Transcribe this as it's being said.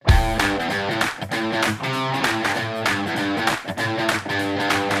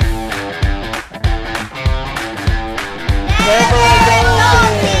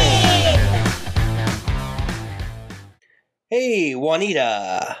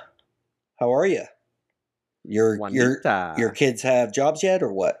Juanita, how are you? Your Juanita. your kids have jobs yet,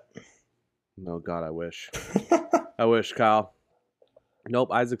 or what? Oh God, I wish. I wish, Kyle. Nope,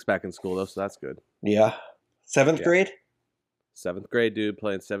 Isaac's back in school though, so that's good. Yeah, seventh grade. 7th grade dude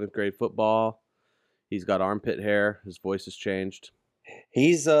playing 7th grade football. He's got armpit hair. His voice has changed.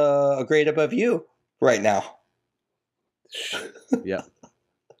 He's a grade above you right now. Yep,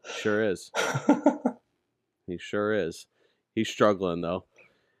 sure is. He sure is. He's struggling though.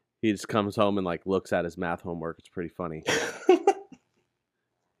 He just comes home and like looks at his math homework. It's pretty funny.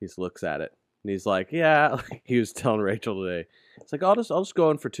 He just looks at it and he's like, "Yeah." He was telling Rachel today. It's like, I'll just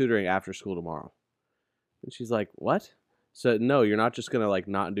go in for tutoring after school tomorrow." And she's like, "What?" So no, you're not just gonna like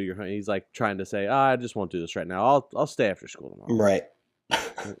not do your. He's like trying to say, "I just won't do this right now. I'll stay after school tomorrow." Right.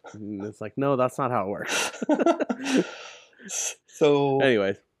 And it's like, no, that's not how it works. So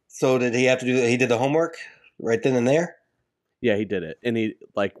anyway, so did he have to do? He did the homework right then and there. yeah, he did it, and he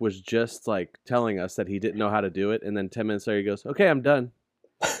like was just like telling us that he didn't know how to do it, and then 10 minutes later he goes, "Okay, I'm done."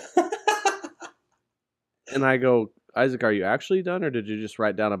 And I go, "Isaac, are you actually done, or did you just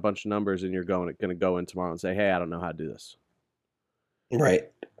write down a bunch of numbers and you're going to go in tomorrow and say, 'Hey, I don't know how to do this'?"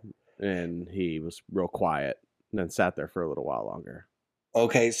 Right. And he was real quiet, and then sat there for a little while longer.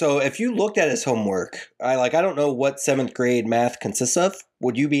 Okay, so if you looked at his homework, I don't know what 7th grade math consists of.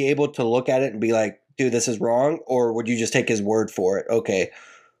 Would you be able to look at it and be like, "Dude, this is wrong," or would you just take his word for it? Okay,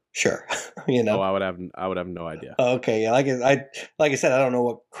 sure. Oh, I would have no idea. Okay, yeah, like I said, I don't know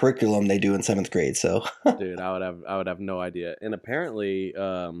what curriculum they do in 7th grade, so. Dude, I would have no idea. And apparently,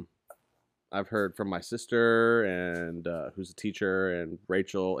 I've heard from my sister and who's a teacher, and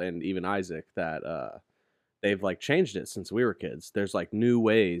Rachel, and even Isaac, that they've like changed it since we were kids. There's like new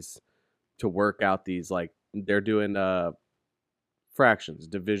ways to work out these, like they're doing fractions,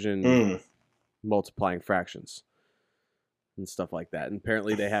 division, multiplying fractions and stuff like that. And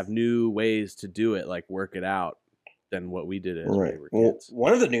apparently they have new ways to do it, like work it out, than what we did as we were kids.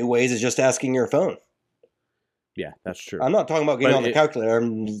 Well, one of the new ways is just asking your phone. Yeah, that's true. I'm not talking about getting on the calculator.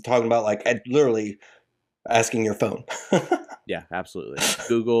 I'm talking about like literally asking your phone. Yeah, absolutely.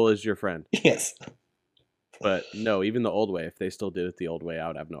 Google is your friend. Yes. But no, even the old way, if they still did it the old way, I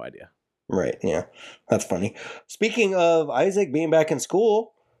would have no idea. Right, yeah. That's funny. Speaking of Isaac being back in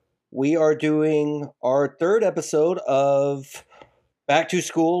school, we are doing our 3rd episode of Back to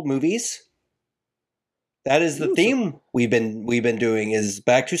School movies. That is the theme we've been doing, is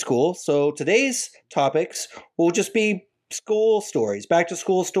back to school. So today's topics will just be school stories, back to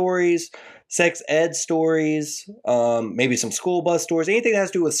school stories, sex ed stories, maybe some school bus stories, anything that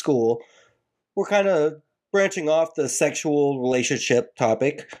has to do with school. We're kind of branching off the sexual relationship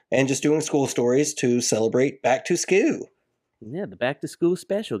topic and just doing school stories to celebrate back to school. Yeah, the back to school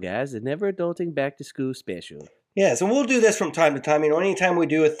special, guys. The never adulting back to school special. Yes, and we'll do this from time to time. Anytime we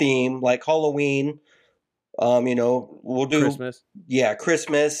do a theme like Halloween, we'll do Christmas. Yeah,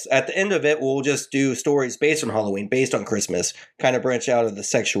 Christmas. At the end of it, we'll just do stories based on Halloween, based on Christmas. Kind of branch out of the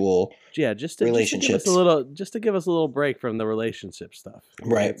sexual relationships. Just to give us a little break from the relationship stuff.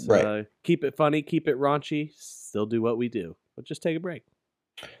 Right, right. Keep it funny, keep it raunchy, still do what we do, but just take a break.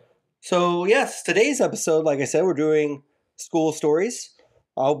 So yes, today's episode, like I said, we're doing school stories.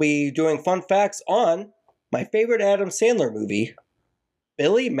 I'll be doing fun facts on my favorite Adam Sandler movie,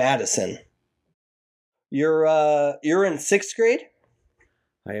 Billy Madison. You're in 6th grade?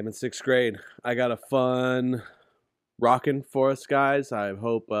 I am in 6th grade. I got a fun rockin' for us, guys. I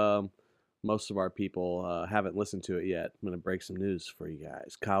hope most of our people haven't listened to it yet. I'm going to break some news for you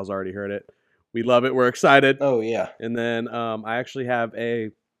guys. Kyle's already heard it. We love it. We're excited. Oh, yeah. And then I actually have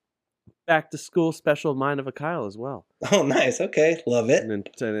a back-to-school special Mind of a Kyle as well. Oh, nice. Okay. Love it.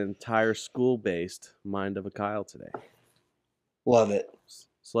 An entire school-based Mind of a Kyle today. Love it.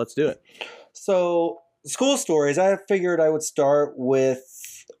 So let's do it. So school stories, I figured I would start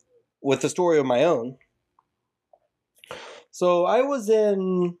with a story of my own. So I was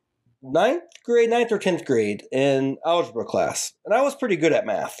in 9th or 10th grade in algebra class, and I was pretty good at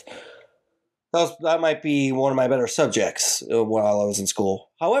math. That might be one of my better subjects while I was in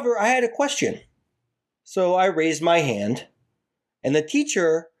school. However, I had a question. So I raised my hand, and the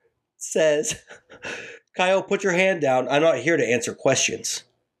teacher says, "Kyle, put your hand down. I'm not here to answer questions."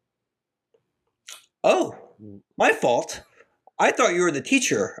 "Oh, my fault. I thought you were the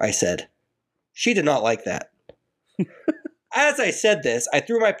teacher," I said. She did not like that. As I said this, I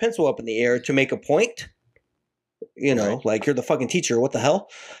threw my pencil up in the air to make a point. Like, you're the fucking teacher. What the hell?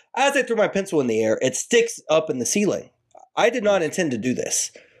 As I threw my pencil in the air, it sticks up in the ceiling. I did not intend to do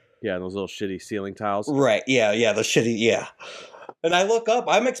this. Yeah, those little shitty ceiling tiles. Right, yeah, the shitty, yeah. And I look up.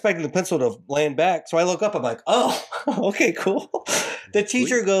 I'm expecting the pencil to land back. So I look up. I'm like, oh, okay, cool. The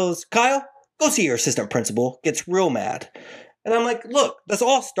teacher goes, Kyle, go see your assistant principal. Gets real mad. And I'm like, look, this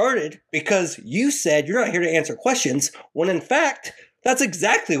all started because you said you're not here to answer questions, when in fact, that's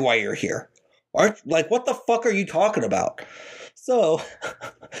exactly why you're here. What the fuck are you talking about? So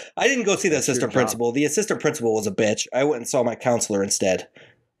I didn't go see the assistant principal. The assistant principal was a bitch. I went and saw my counselor instead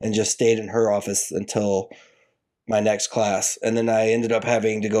and just stayed in her office until my next class. And then I ended up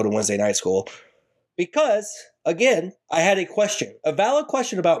having to go to Wednesday night school because, again, I had a valid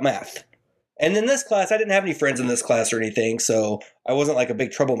question about math. And in this class, I didn't have any friends in this class or anything, so I wasn't like a big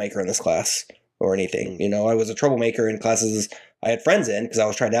troublemaker in this class or anything. You know, I was a troublemaker in classes I had friends in because I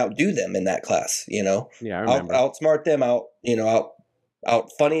was trying to outdo them in that class, you know. Yeah, I remember. Outsmart them, out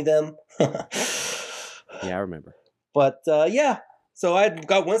funny them. Yeah, I remember. But, yeah, so I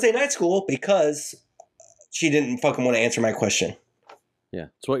got Wednesday night school because she didn't fucking want to answer my question. Yeah,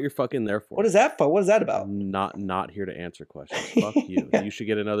 it's what you're fucking there for. What is that for? What is that about? Not here to answer questions. Fuck you. Yeah. You should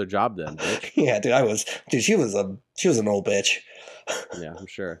get another job then, bitch. Yeah, dude, she was an old bitch. Yeah, I'm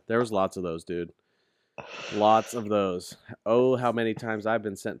sure. There was lots of those, dude. Lots of those. Oh, how many times I've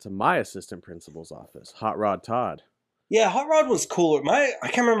been sent to my assistant principal's office. Hot Rod Todd. Yeah, Hot Rod was cooler. I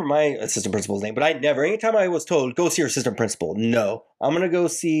can't remember my assistant principal's name, but anytime I was told, go see your assistant principal, no. I'm going to go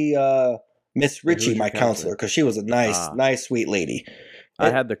see Miss Ritchie, my counselor, because she was a nice, sweet lady. I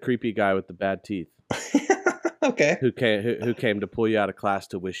had the creepy guy with the bad teeth. Okay. Who came to pull you out of class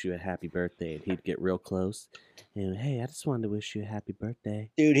to wish you a happy birthday, and he'd get real close. And, hey, I just wanted to wish you a happy birthday.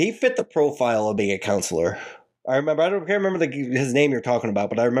 Dude, he fit the profile of being a counselor. I can't remember his name you're talking about,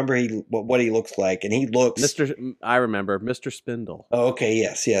 but I remember what he looks like, and he looks. I remember Mr. Spindle. Oh, okay,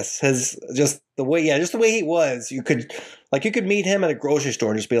 yes. Just the way he was, you could meet him at a grocery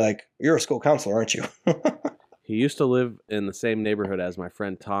store and just be like, "You're a school counselor, aren't you?" He used to live in the same neighborhood as my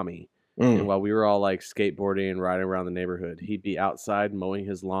friend Tommy. And while we were all like skateboarding and riding around the neighborhood, he'd be outside mowing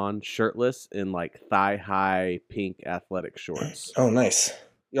his lawn, shirtless in like thigh-high pink athletic shorts. Oh, nice.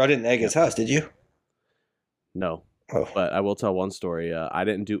 Y'all didn't egg his house, did you? No. Oh. But I will tell one story. I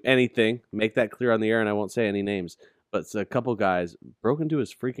didn't do anything. Make that clear on the air, and I won't say any names. But a couple guys broke into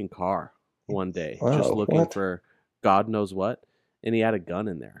his freaking car one day, just looking for God knows what, and he had a gun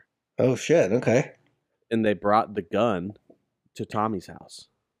in there. Oh, shit. Okay. And they brought the gun to Tommy's house.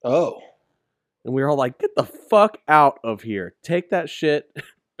 Oh. And we were all like, get the fuck out of here. Take that shit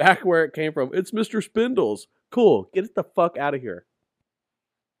back where it came from. It's Mr. Spindles. Cool. Get it the fuck out of here.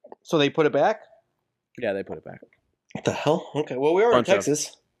 So they put it back? Yeah, they put it back. What the hell? Okay. Well, we are in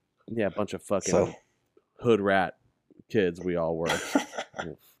Texas. A bunch of fucking hood rat kids we all were.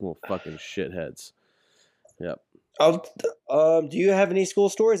 little fucking shitheads. Yep. Do you have any school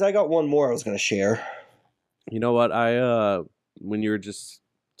stories? I got one more I was going to share. You know what? When you were just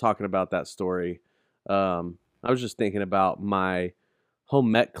talking about that story, I was just thinking about my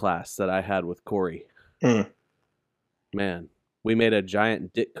home ec class that I had with Corey. Man, we made a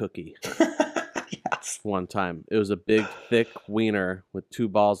giant dick cookie. Yes. One time. It was a big, thick wiener with 2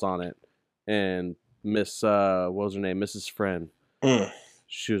 balls on it. And Miss, what was her name? Mrs. Friend.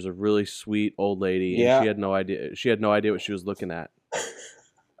 She was a really sweet old lady. Yeah. And she had no idea. She had no idea what she was looking at.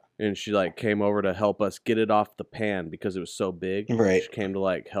 And she like came over to help us get it off the pan because it was so big. Right. She came to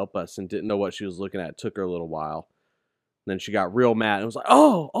like help us and didn't know what she was looking at. It took her a little while. And then she got real mad and was like,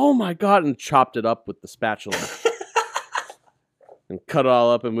 oh my God, and chopped it up with the spatula. And cut it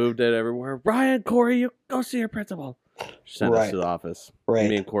all up and moved it everywhere. Ryan, Corey, you go see your principal. She sent us to the office. Right.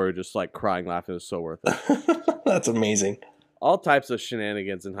 Me and Corey were just like crying, laughing. It was so worth it. That's amazing. All types of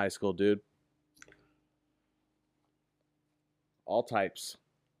shenanigans in high school, dude. All types.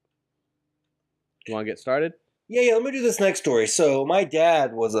 You want to get started? Yeah, let me do this next story. So my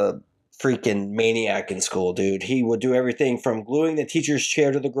dad was a freaking maniac in school, dude. He would do everything from gluing the teacher's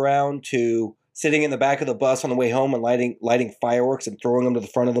chair to the ground to sitting in the back of the bus on the way home and lighting fireworks and throwing them to the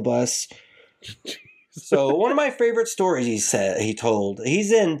front of the bus. So one of my favorite stories he told,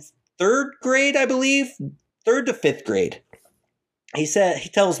 he's in 3rd grade, I believe, 3rd to 5th grade. He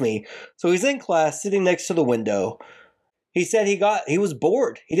tells me, so he's in class sitting next to the window. He said he was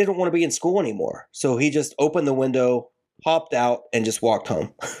bored. He didn't want to be in school anymore. So he just opened the window, hopped out, and just walked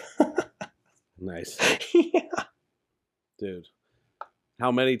home. Nice. Yeah. Dude.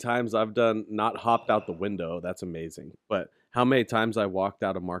 How many times I've not hopped out the window, that's amazing. But how many times I walked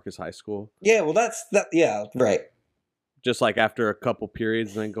out of Marcus High School? Yeah, well yeah, right. Just like after a couple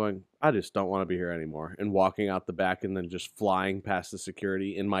periods and then going, I just don't want to be here anymore. And walking out the back and then just flying past the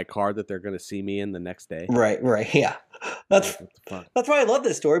security in my car that they're going to see me in the next day. Right, yeah. That's why I love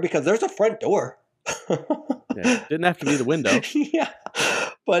this story, because there's a front door. Yeah, didn't have to be the window. Yeah.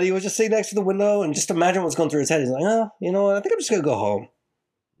 But he was just sitting next to the window, and just imagine what's going through his head. He's like, oh, you know what? I think I'm just going to go home.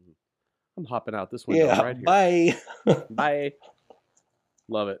 I'm hopping out this window right here. Bye. Bye.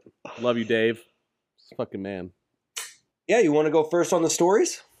 Love it. Love you, Dave. Fucking man. Yeah, you want to go first on the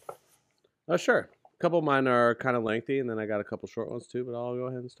stories? Oh, sure. A couple of mine are kind of lengthy, and then I got a couple short ones too, but I'll go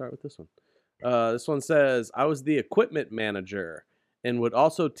ahead and start with this one. This one says, I was the equipment manager and would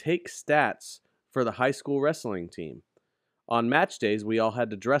also take stats for the high school wrestling team. On match days, we all had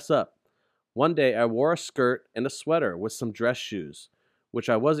to dress up. One day, I wore a skirt and a sweater with some dress shoes, which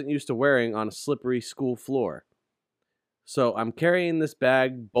I wasn't used to wearing on a slippery school floor. So I'm carrying this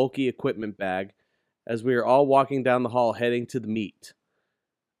bag, bulky equipment bag, as we are all walking down the hall heading to the meet.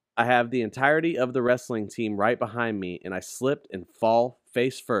 I have the entirety of the wrestling team right behind me, and I slipped and fall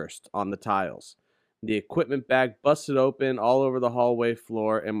face first on the tiles. The equipment bag busted open all over the hallway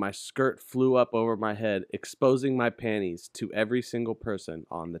floor, and my skirt flew up over my head, exposing my panties to every single person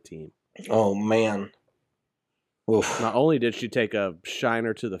on the team. Oh, man. Oof. Not only did she take a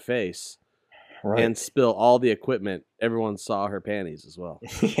shiner to the face Right. and spill all the equipment, everyone saw her panties as well.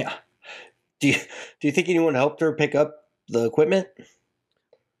 Yeah. Do you think anyone helped her pick up the equipment?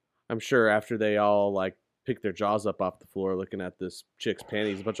 I'm sure after they all like picked their jaws up off the floor looking at this chick's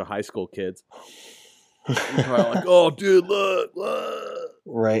panties, a bunch of high school kids. Probably like, oh, dude, look.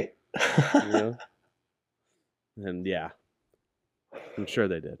 Right. You know? And yeah, I'm sure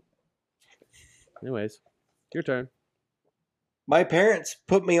they did. Anyways, your turn. My parents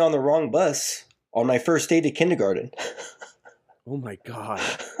put me on the wrong bus on my first day to kindergarten. Oh my God.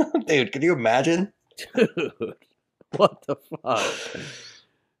 Dude, can you imagine? Dude, what the fuck?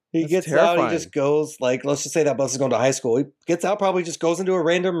 He That's gets terrifying. out, he just goes, like, let's just say that bus is going to high school. He gets out, probably just goes into a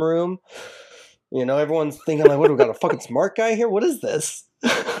random room. You know, everyone's thinking, like, what, do we got a fucking smart guy here? What is this?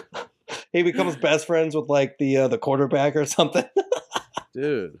 He becomes best friends with, like, the quarterback or something.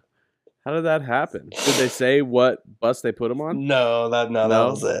 Dude, how did that happen? Did they say what bus they put him on? No, that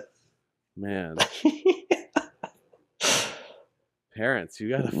was it. Man. Parents, you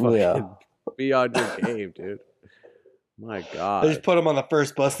gotta fucking be on your game, dude. My God. They just put him on the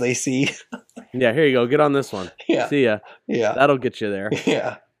first bus they see. Yeah, here you go. Get on this one. Yeah. See ya. Yeah. That'll get you there.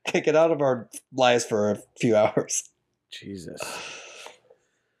 Yeah. Kick it out of our lives for a few hours. Jesus.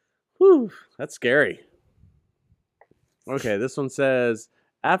 Whew. That's scary. Okay, this one says,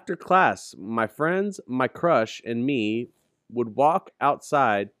 after class, my friends, my crush, and me would walk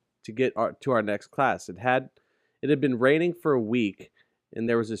outside to get to our next class. It had been raining for a week, and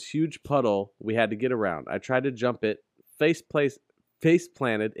there was this huge puddle we had to get around. I tried to jump it, face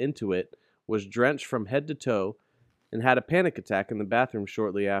planted into it, was drenched from head to toe, and had a panic attack in the bathroom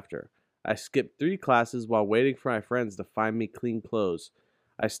shortly after. I skipped 3 classes while waiting for my friends to find me clean clothes.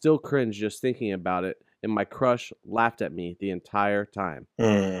 I still cringe just thinking about it, and my crush laughed at me the entire time.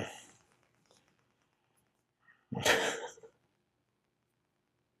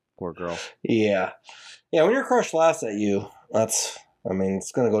 Poor girl. Yeah. Yeah, when your crush laughs at you, it's going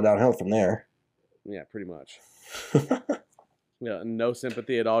to go downhill from there. Yeah, pretty much. Yeah, no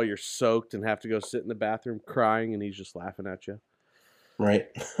sympathy at all. You're soaked and have to go sit in the bathroom crying, and he's just laughing at you. Right.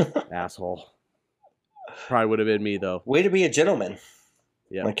 Asshole. Probably would have been me, though. Way to be a gentleman.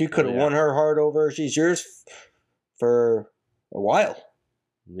 Yeah. Like, you could have won her heart over. She's yours for a while.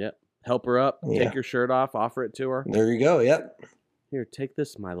 Yep. Help her up. Yeah. Take your shirt off. Offer it to her. There you go. Yep. Here, take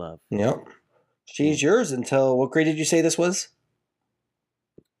this, my love. Yep. She's yours until, what grade did you say this was?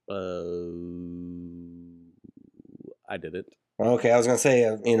 I didn't. Okay, I was going to say,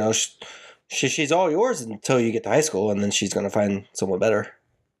 she's all yours until you get to high school, and then she's going to find someone better.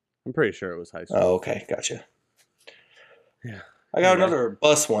 I'm pretty sure it was high school. Oh, okay. Gotcha. Yeah. I got another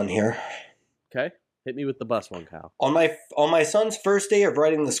bus one here. Okay. Hit me with the bus one, Kyle. On my son's first day of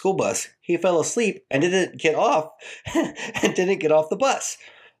riding the school bus, he fell asleep and didn't get off the bus.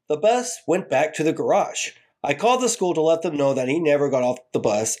 The bus went back to the garage. I called the school to let them know that he never got off the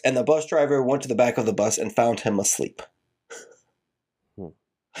bus, and the bus driver went to the back of the bus and found him asleep.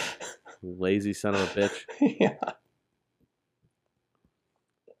 Lazy son of a bitch. Yeah.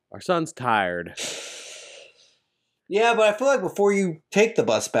 Our son's tired. Yeah, but I feel like before you take the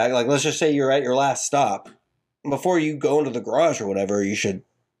bus back, like let's just say you're at your last stop, before you go into the garage or whatever, you should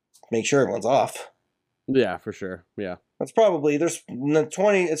make sure everyone's off. Yeah, for sure. Yeah. That's probably, it's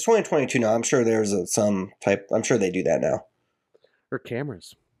 2022 now. I'm sure there's I'm sure they do that now. Or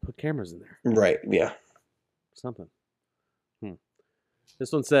cameras. Put cameras in there. Right, yeah. Something.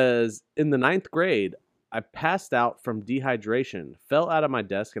 This one says, in the 9th grade, I passed out from dehydration, fell out of my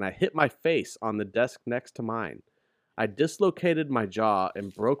desk, and I hit my face on the desk next to mine. I dislocated my jaw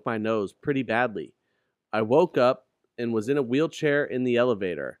and broke my nose pretty badly. I woke up and was in a wheelchair in the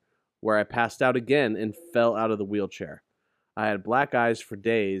elevator, where I passed out again and fell out of the wheelchair. I had black eyes for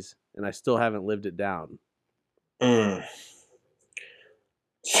days, and I still haven't lived it down. Jeez.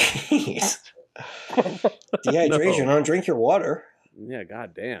 Dehydration. No. Don't drink your water. Yeah,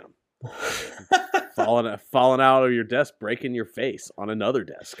 goddamn. falling out of your desk, breaking your face on another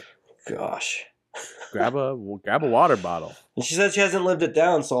desk. Gosh. Grab a water bottle. And she said she hasn't lived it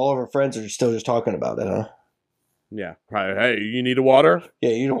down, so all of her friends are still just talking about it, huh? Yeah, probably. Hey, you need a water? Yeah,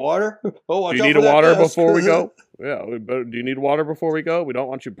 you need a water? Oh, watch do you need a water before we go? Yeah, do you need water before we go? We don't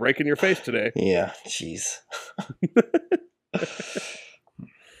want you breaking your face today. Yeah, jeez.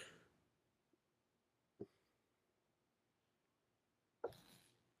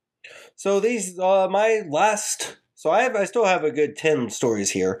 So these my last. So I still have a good 10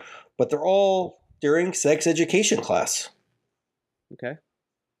 stories here, but they're all during sex education class. Okay.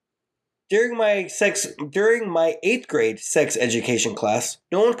 During my 8th grade sex education class,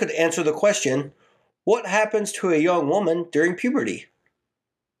 no one could answer the question, what happens to a young woman during puberty?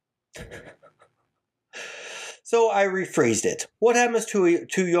 So I rephrased it. What happens to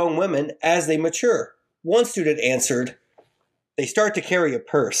young women as they mature? One student answered, they start to carry a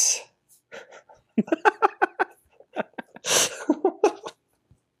purse.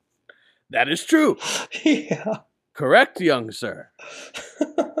 That is true. Yeah. Correct, young sir.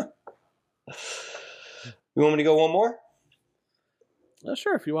 You want me to go one more?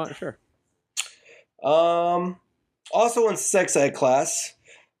 Sure, if you want, sure. Also in sex ed class,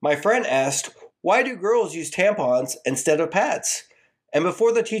 my friend asked, why do girls use tampons instead of pads? And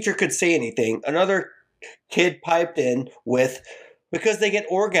before the teacher could say anything, another kid piped in with, because they get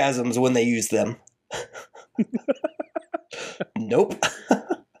orgasms when they use them. Nope.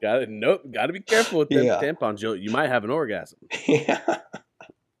 Got to be careful with them tampons. You might have an orgasm. Yeah.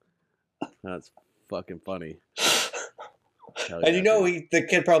 That's fucking funny. And the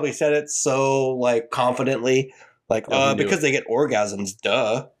kid probably said it so confidently, because they get orgasms,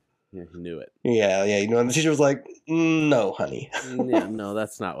 duh. Yeah, he knew it. Yeah, and the teacher was like, no, honey. Yeah, no,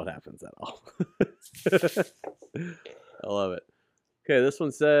 that's not what happens at all. I love it. Okay, this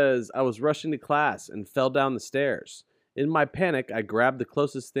one says, I was rushing to class and fell down the stairs. In my panic, I grabbed the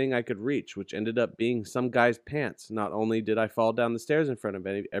closest thing I could reach, which ended up being some guy's pants. Not only did I fall down the stairs in front of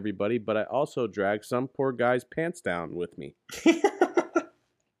everybody, but I also dragged some poor guy's pants down with me.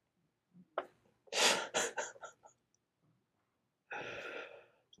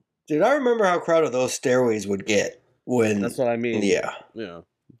 Dude, I remember how crowded those stairways would get when... That's what I mean. Yeah. Yeah.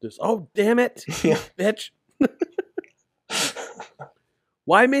 Just, oh, damn it, yeah. bitch.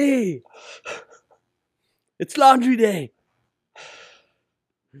 Why me? It's laundry day.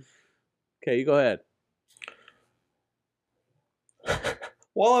 Okay, you go ahead.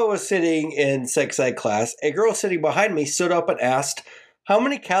 While I was sitting in sex ed class, a girl sitting behind me stood up and asked, how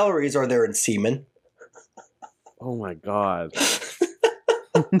many calories are there in semen? Oh my God.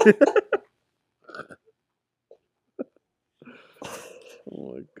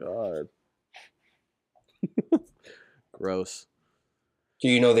 Oh my God. Gross. Do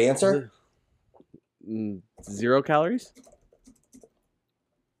you know the answer? 0 calories?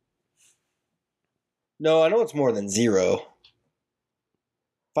 No, I know it's more than 0.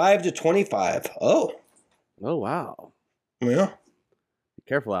 5 to 25. Oh. Oh, wow. Yeah. Be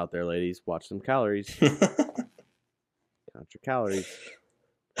careful out there, ladies. Watch some calories. Count your calories.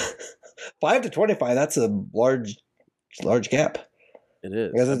 5 to 25, that's a large gap. It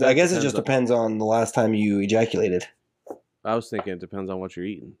is. I guess it just depends on the last time you ejaculated. I was thinking it depends on what you're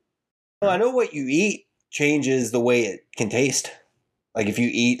eating. Well, I know what you eat changes the way it can taste. Like if you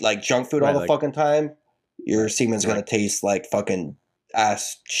eat junk food all the fucking time, your semen's going to taste like fucking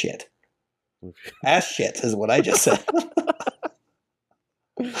ass shit. Ass shit is what I just said.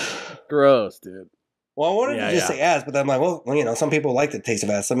 Gross, dude. Well, I wanted to just say ass, but then I'm like, well, some people like the taste of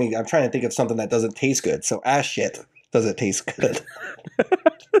ass. I mean, I'm trying to think of something that doesn't taste good. So ass shit doesn't taste good.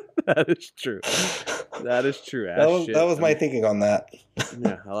 That is true. That is true. That was my thinking on that.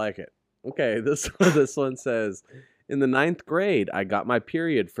 Yeah, I like it. Okay, this one says, in the 9th grade, I got my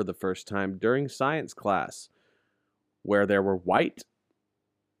period for the first time during science class, where there were white,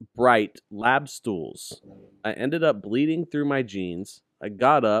 bright lab stools. I ended up bleeding through my jeans. I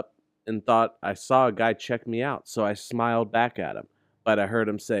got up and thought I saw a guy check me out, so I smiled back at him. But I heard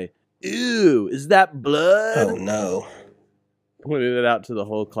him say, "Ew, is that blood?" Oh, no. Pointed it out to the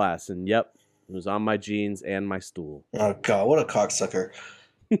whole class, and yep, it was on my jeans and my stool. Oh, God, what a cocksucker.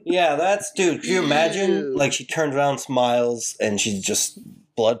 Yeah, dude, can you imagine? She turns around, smiles, and she's just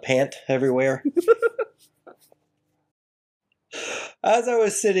blood pant everywhere. As I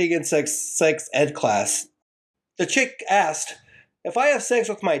was sitting in sex ed class, the chick asked, if I have sex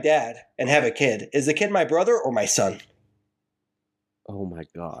with my dad and have a kid, is the kid my brother or my son? Oh my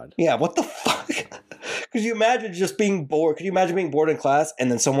God. Yeah, what the fuck? Could you imagine just being bored? Could you imagine being bored in class and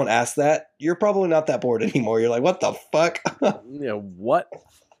then someone asks that? You're probably not that bored anymore. You're like, what the fuck? Yeah, what?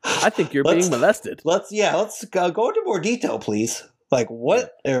 I think you're being molested. Let's go into more detail, please. Like,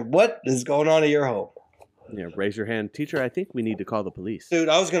 what is going on in your home? Yeah, raise your hand. Teacher, I think we need to call the police. Dude,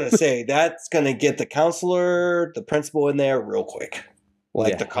 I was going to say, that's going to get the counselor, the principal in there real quick.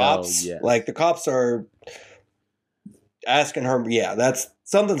 Like, the cops. Yeah. Like, the cops are asking her, that's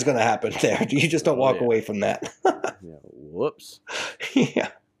something's going to happen there. You just don't walk away from that. Yeah, whoops. Yeah.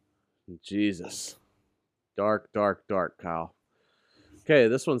 Jesus. Dark, Kyle. Okay,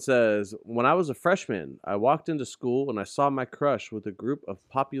 this one says, when I was a freshman, I walked into school and I saw my crush with a group of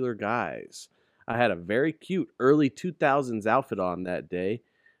popular guys. I had a very cute early 2000s outfit on that day.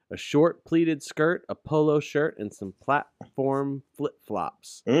 A short pleated skirt, a polo shirt, and some platform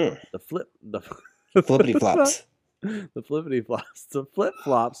flip-flops. The flippity flops. The flippity flops. The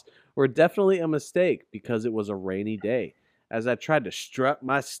flip-flops were definitely a mistake because it was a rainy day. As I tried to strut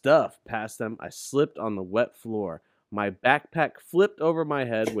my stuff past them, I slipped on the wet floor. My backpack flipped over my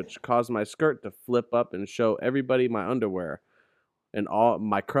head, which caused my skirt to flip up and show everybody my underwear. And all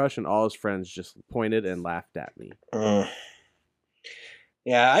my crush and all his friends just pointed and laughed at me.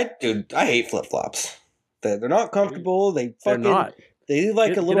 Yeah, I hate flip-flops. They're not comfortable. They're not. They leave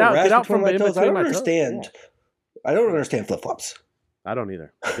like a little rash between my toes. I don't understand. Yeah. I don't understand flip-flops. I don't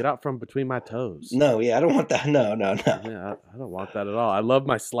either. Get out from between my toes. No, I don't want that. No. Yeah, I don't want that at all. I love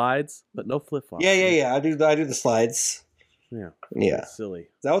my slides, but no flip-flops. Yeah. I do the slides. Yeah. It's silly.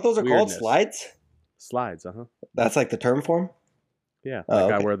 Is that what those are called? Slides? Slides, uh-huh. That's like the term for them? Yeah.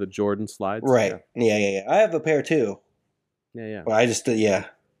 Like I wear the Jordan slides. Right. Yeah. I have a pair too. Yeah. But I just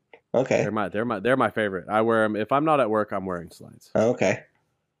okay. They're my favorite. I wear them if I'm not at work. I'm wearing slides. Oh, okay.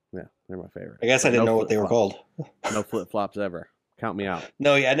 Yeah, they're my favorite. I guess I didn't know what they were called. No flip-flops ever. Count me out.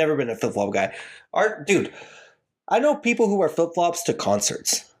 No, I've never been a flip-flop guy. Dude, I know people who wear flip-flops to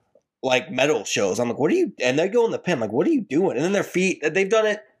concerts, like metal shows. I'm like, what are you? And they go in the pin. I'm like, what are you doing? And then their feet. They've done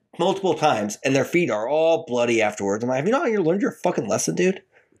it multiple times, and their feet are all bloody afterwards. I'm like, have you not learned your fucking lesson, dude? Are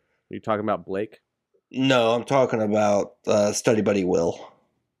you talking about Blake? No, I'm talking about study buddy Will.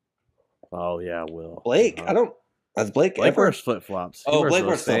 Oh yeah, Will. Blake, I don't. Has Blake ever wears flip flops? Oh, Blake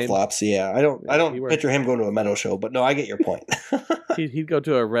wears flip flops. Yeah, I don't picture him going to a metal show, but no, I get your point. He'd go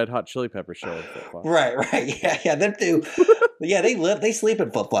to a Red Hot Chili Pepper show. With flip flops. Right. Yeah, them too. Yeah, they sleep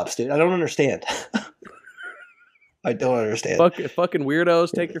in flip flops, dude. I don't understand. I don't understand. Fucking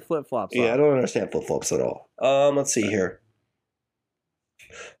weirdos, take your flip flops. Yeah, I don't understand flip flops at all. Let's see here.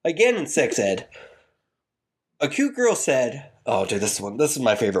 Again in sex ed, a cute girl said, "Oh, dude, this is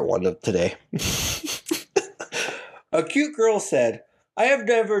my favorite one of today." A cute girl said, I have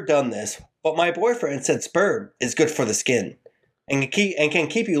never done this, but my boyfriend said sperm is good for the skin and can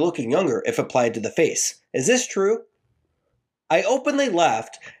keep you looking younger if applied to the face. Is this true? I openly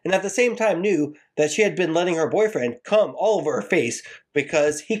laughed and at the same time knew that she had been letting her boyfriend come all over her face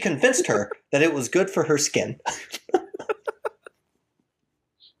because he convinced her that it was good for her skin.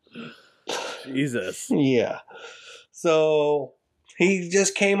 Jesus. Yeah. So he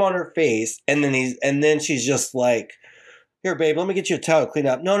just came on her face and then she's just like, here, babe, let me get you a towel, clean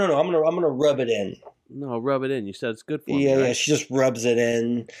up. No, I'm gonna rub it in. No, rub it in. You said it's good for me. Yeah, right? Yeah. She just rubs it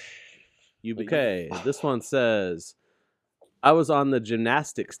in. Okay, this one says, I was on the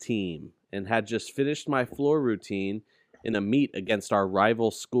gymnastics team and had just finished my floor routine in a meet against our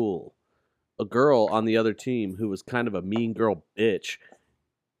rival school. A girl on the other team who was kind of a mean girl bitch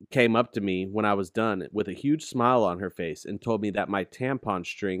came up to me when I was done with a huge smile on her face and told me that my tampon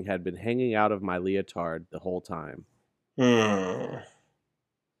string had been hanging out of my leotard the whole time. Damn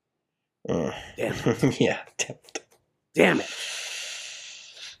it. Yeah. Damn it.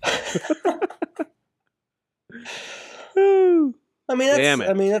 I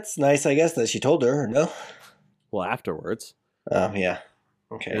mean, that's nice, I guess, that she told her, no? Well, afterwards. Oh, yeah.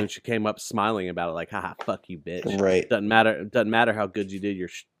 Okay. And she came up smiling about it, like, haha, fuck you, bitch. Right. Doesn't matter how good you did, your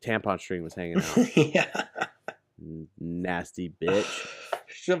tampon string was hanging out. Yeah. Nasty bitch.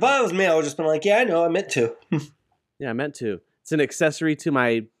 If I was me, I would just been like, yeah, I know, I meant to. Yeah, I meant to. It's an accessory to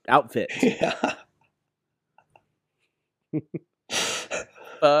my outfit. Yeah.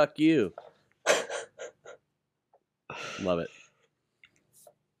 Fuck you. Love it.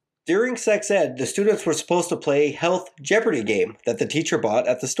 During sex ed, the students were supposed to play a health Jeopardy game that the teacher bought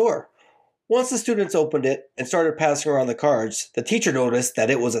at the store. Once the students opened it and started passing around the cards, the teacher noticed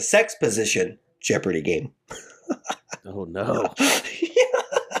that it was a sex position Jeopardy game. Oh, no.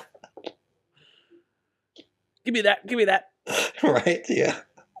 Give me that. Give me that. Right? Yeah.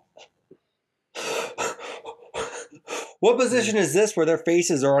 What position is this where their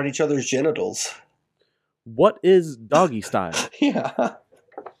faces are on each other's genitals? What is doggy style? Yeah.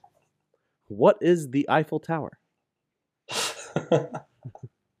 What is the Eiffel Tower?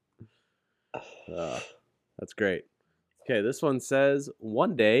 That's great. Okay, this one says,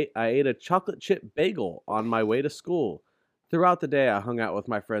 one day I ate a chocolate chip bagel on my way to school. Throughout the day, I hung out with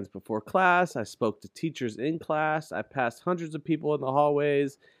my friends before class. I spoke to teachers in class. I passed hundreds of people in the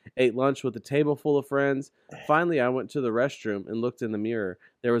hallways, ate lunch with a table full of friends. Finally, I went to the restroom and looked in the mirror.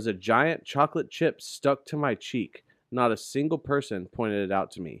 There was a giant chocolate chip stuck to my cheek. Not a single person pointed it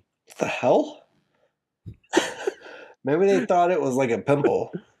out to me. What the hell? Maybe they thought it was like a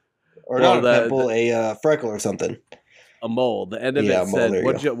pimple. Or not a pimple, a freckle or something. A mole. The end of it said,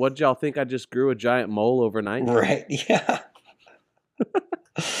 what'd y'all think I just grew a giant mole overnight? Right, yeah.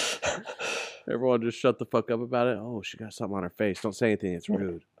 Everyone just shut the fuck up about it. Oh, she got something on her face. Don't say anything. It's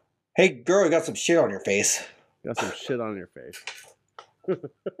rude. Hey, girl, you got some shit on your face. Got some shit on your face.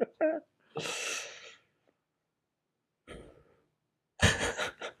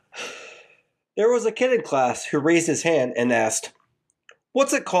 There was a kid in class who raised his hand and asked,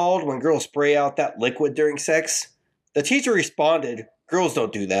 "What's it called when girls spray out that liquid during sex?" The teacher responded, "Girls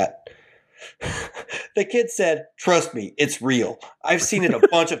don't do that." The kid said, "Trust me, it's real. I've seen it a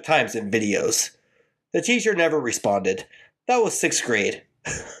bunch of times in videos." The teacher never responded. That was 6th grade.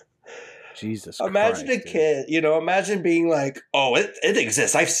 Jesus Imagine Christ, a kid, imagine being like, "Oh, it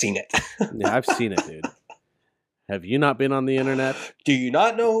exists. I've seen it." Yeah, I've seen it, dude. Have you not been on the internet? Do you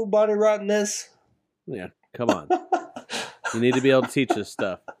not know who Body Rotten is? Yeah, come on. You need to be able to teach this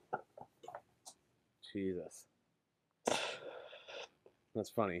stuff. Jesus. That's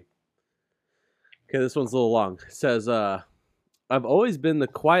funny. Okay, this one's a little long. It says, I've always been the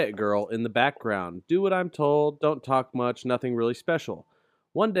quiet girl in the background. Do what I'm told, don't talk much, nothing really special.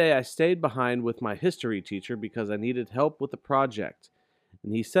 One day I stayed behind with my history teacher because I needed help with a project,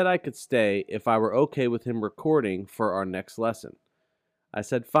 and he said I could stay if I were okay with him recording for our next lesson. I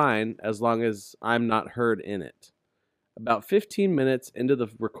said fine, as long as I'm not heard in it. About 15 minutes into the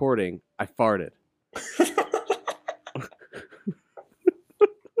recording, I farted.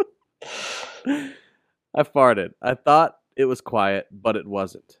 I farted. I thought it was quiet, but it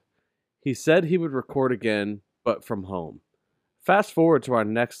wasn't. He said he would record again, but from home. Fast forward to our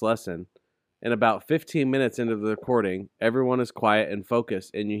next lesson, and about 15 minutes into the recording, everyone is quiet and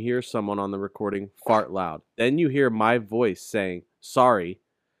focused, and you hear someone on the recording fart loud. Then you hear my voice saying, "Sorry."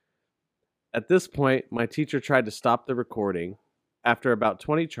 At this point, my teacher tried to stop the recording. After about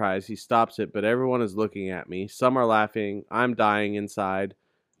 20 tries, he stops it, but everyone is looking at me. Some are laughing. I'm dying inside.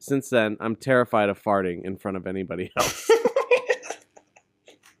 Since then, I'm terrified of farting in front of anybody else.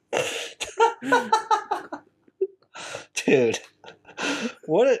 Dude.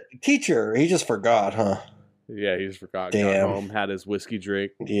 What a teacher. He just forgot, huh? Yeah, he just forgot. Damn. Got home, had his whiskey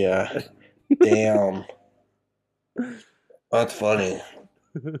drink. Yeah. Damn. That's funny.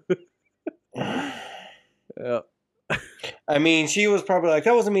 Yep. I mean, she was probably like,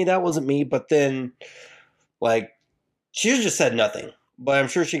 that wasn't me. But then, like, she just said nothing. But I'm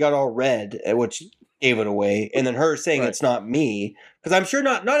sure she got all red, which gave it away. And then her saying It's not me. Because I'm sure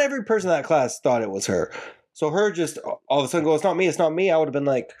not every person in that class thought it was her. So her just all of a sudden go, it's not me. I would have been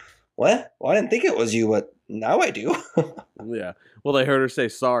like, what? Well, I didn't think it was you, but now I do. Yeah. Well, they heard her say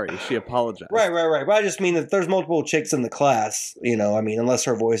sorry. She apologized. Right. But I just mean that there's multiple chicks in the class, unless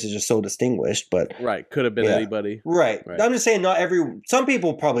her voice is just so distinguished. But right. Could have been anybody. Right. I'm just saying some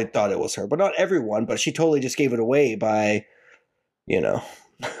people probably thought it was her, but not everyone. But she totally just gave it away by, Yeah.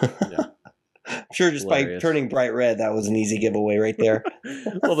 I'm sure just by turning bright red, that was an easy giveaway right there.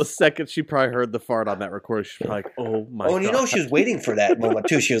 Well, the second she probably heard the fart on that recording, she's probably like, oh my God. Oh, and she was waiting for that moment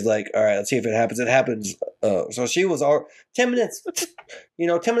too. She was like, all right, let's see if it happens. It happens. So she was 10 minutes,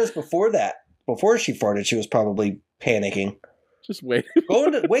 10 minutes before that, before she farted, she was probably panicking. Just waiting.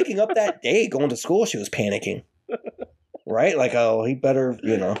 Waking up that day, going to school, she was panicking. Right? Like, oh, he better,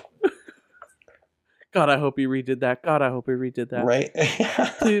 God, I hope he redid that. God, I hope he redid that. Right?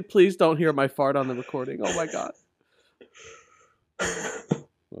 please don't hear my fart on the recording. Oh my God. That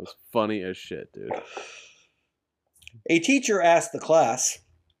was funny as shit, dude. A teacher asked the class,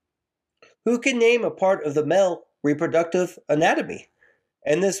 who can name a part of the male reproductive anatomy?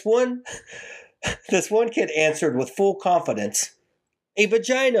 And this one kid answered with full confidence, a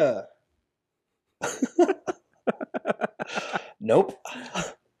vagina. Nope.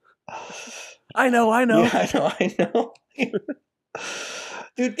 I know. Yeah, I know.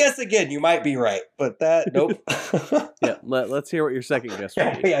 Dude, guess again. You might be right, but that nope. Yeah, let's hear what your second guess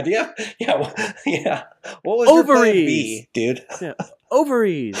would be. Yeah, do you have, yeah. What was Ovaries. your plan B, dude? Yeah,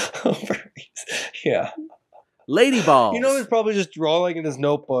 ovaries. Ovaries. Yeah. Lady balls. You know, he's probably just drawing in his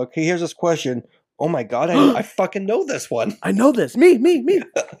notebook. He hears this question. Oh my god, I fucking know this one. I know this. Me.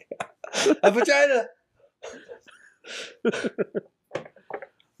 A vagina.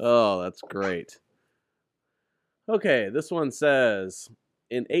 Oh, that's great. Okay, this one says,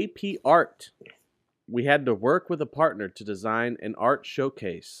 in AP Art, we had to work with a partner to design an art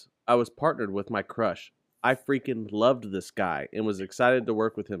showcase. I was partnered with my crush. I freaking loved this guy and was excited to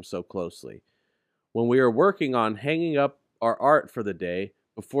work with him so closely. When we were working on hanging up our art for the day,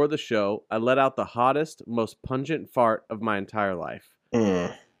 before the show, I let out the hottest, most pungent fart of my entire life.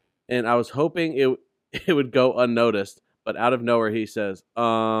 And I was hoping it would go unnoticed, but out of nowhere he says,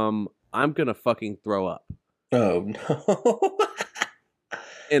 I'm gonna fucking throw up. Oh no.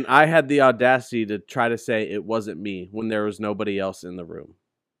 And I had the audacity to try to say it wasn't me when there was nobody else in the room.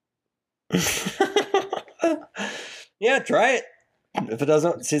 Yeah, try it. If it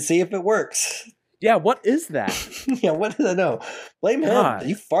doesn't, see if it works. Yeah, what is that? Yeah, what did I know? Blame him. Did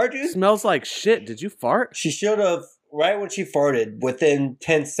you fart, dude? Smells like shit. Did you fart? She should have, right when she farted, within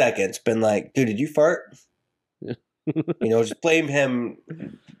 10 seconds, been like, dude, did you fart? Just blame him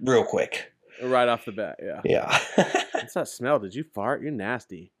real quick. Right off the bat, yeah. Yeah. What's that smell? Did you fart? You're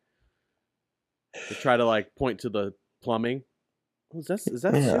nasty. To try to, point to the plumbing. Is that sewage?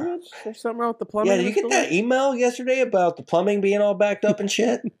 There's something wrong with the plumbing? Yeah, did you get that email yesterday about the plumbing being all backed up and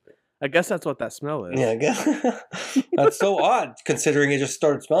shit? I guess that's what that smell is. Yeah, I guess. That's so odd, considering it just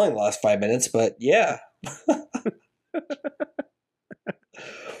started smelling the last 5 minutes, but yeah.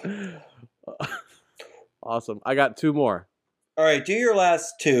 Awesome. I got 2 more. All right, do your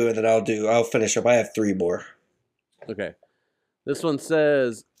last 2, and then I'll finish up. I have 3 more. Okay. This one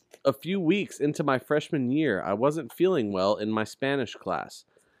says, a few weeks into my freshman year, I wasn't feeling well in my Spanish class.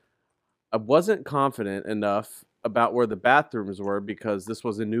 I wasn't confident enough about where the bathrooms were because this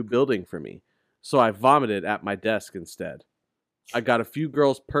was a new building for me. So I vomited at my desk instead. I got a few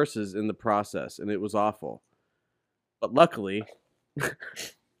girls' purses in the process, and it was awful. But luckily,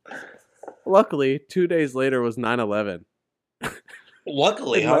 2 days later was 9/11.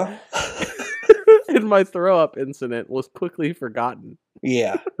 Luckily, huh? And my throw-up incident was quickly forgotten.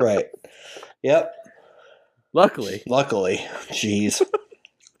 Yeah, right. Yep. Luckily. Jeez.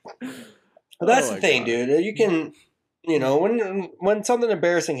 Well, that's the thing, dude. You can, when something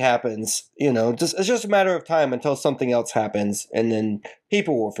embarrassing happens, it's just a matter of time until something else happens, and then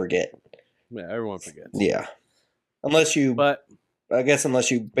people will forget. Yeah, everyone forgets. Yeah. Unless you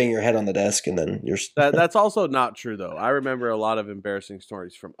bang your head on the desk and then you're... That's also not true, though. I remember a lot of embarrassing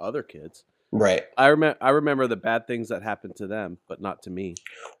stories from other kids. Right. I remember the bad things that happened to them, but not to me.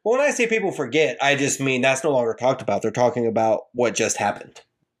 Well, when I say people forget, I just mean that's no longer talked about. They're talking about what just happened.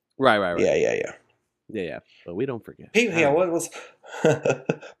 Right. Yeah. But we don't forget. People, what was...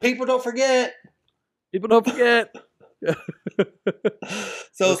 People don't forget. People don't forget.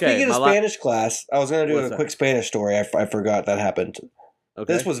 So speaking of Spanish class, I was going to do a quick Spanish story. I forgot that happened.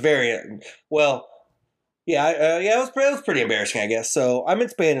 Okay. This was very... Well... Yeah, it was pretty embarrassing, I guess. So I'm in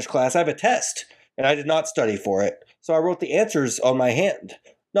Spanish class. I have a test, and I did not study for it. So I wrote the answers on my hand.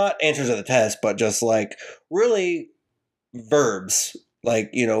 Not answers of the test, but just really verbs,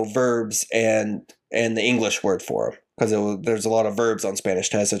 verbs and the English word for them, because there's a lot of verbs on Spanish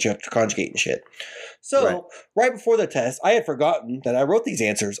tests that you have to conjugate and shit. So right before the test, I had forgotten that I wrote these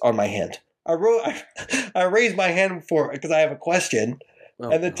answers on my hand. I raised my hand because I have a question,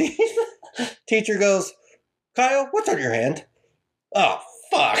 and the teacher goes, Kyle, what's on your hand? Oh,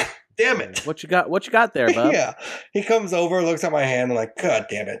 fuck. Damn it. What you got there, bub? Yeah. He comes over, looks at my hand, and God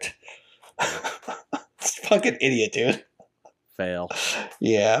damn it. It's fucking idiot, dude. Fail.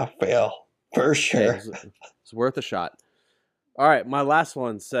 Yeah, fail. For sure. It's worth a shot. All right, my last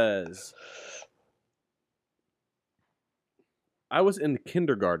one says, I was in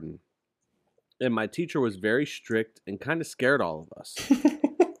kindergarten, and my teacher was very strict and kind of scared all of us.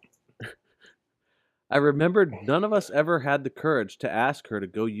 I remembered none of us ever had the courage to ask her to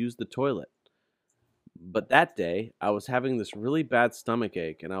go use the toilet. But that day, I was having this really bad stomach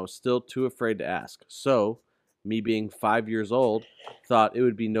ache, and I was still too afraid to ask. So, me being 5 years old, thought it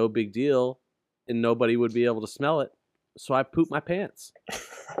would be no big deal, and nobody would be able to smell it. So I pooped my pants.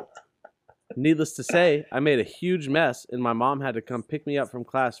 Needless to say, I made a huge mess, and my mom had to come pick me up from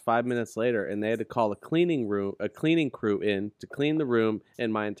class 5 minutes later, and they had to call a cleaning crew in to clean the room,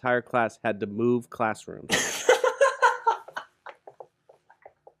 and my entire class had to move classrooms.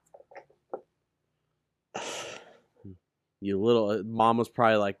 Mom was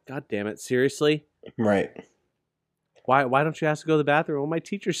probably like, God damn it, seriously? Right. Why don't you ask to go to the bathroom? Well, my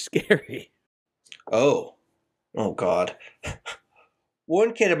teacher's scary. Oh God.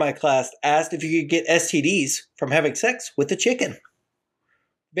 One kid in my class asked if you could get STDs from having sex with a chicken.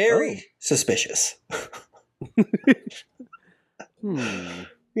 Very suspicious.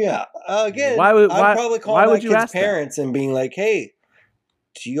 Yeah. Again, I'd probably call that kid's parents and being like, hey,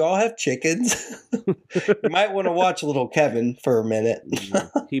 do you all have chickens? You might want to watch little Kevin for a minute.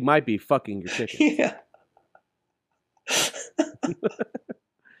 He might be fucking your chicken. Yeah.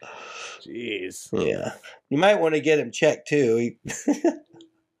 Jeez. Yeah. You might want to get him checked too.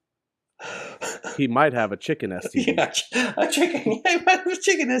 He might have a chicken STD. Yeah, a chicken. He might have a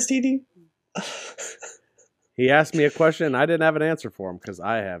chicken STD. He asked me a question and I didn't have an answer for him because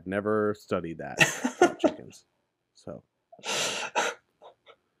I have never studied that about chickens. So.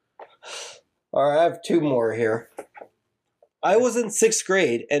 All right, I have two more here. I was in 6th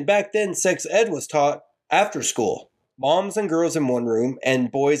grade, and back then sex ed was taught after school. Moms and girls in one room,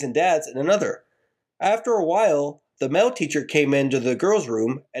 and boys and dads in another. After a while, the male teacher came into the girls'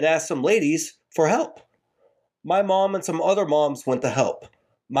 room and asked some ladies for help. My mom and some other moms went to help.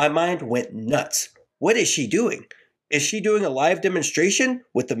 My mind went nuts. What is she doing? Is she doing a live demonstration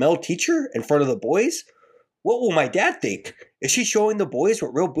with the male teacher in front of the boys? What will my dad think? Is she showing the boys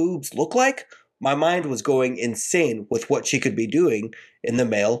what real boobs look like? My mind was going insane with what she could be doing in the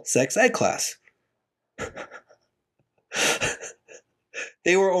male sex ed class.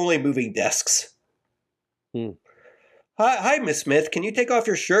 They were only moving desks. Hi, Miss Smith. Can you take off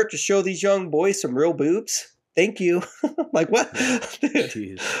your shirt to show these young boys some real boobs? Thank you. Like, what?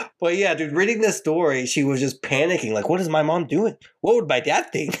 Dude. But yeah, dude, reading this story, she was just panicking. Like, what is my mom doing? What would my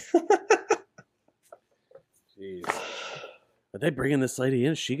dad think? Jeez. Are they bringing this lady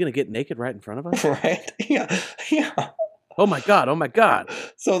in? Is she going to get naked right in front of us? Right? Yeah. Oh my God.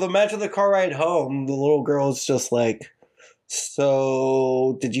 So the match of the car ride home, the little girl's just like,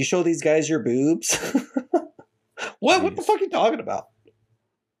 so did you show these guys your boobs? What the fuck are you talking about?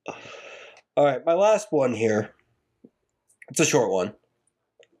 All right, my last one here. It's a short one.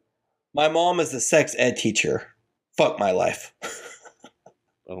 My mom is a sex ed teacher. Fuck my life.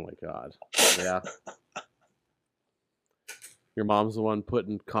 Oh my God. Yeah. Your mom's the one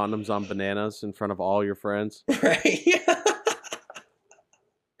putting condoms on bananas in front of all your friends? Right, yeah.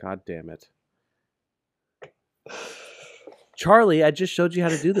 God damn it. Charlie, I just showed you how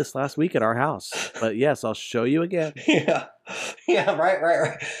to do this last week at our house. But yes, I'll show you again. Yeah,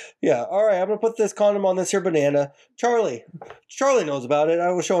 right. Yeah, all right, I'm going to put this condom on this here banana. Charlie knows about it.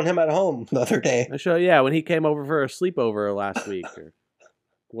 I was showing him at home the other day. When he came over for a sleepover last week. Or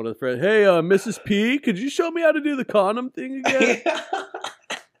one of the friends, hey, Mrs. P, could you show me how to do the condom thing again? Yeah.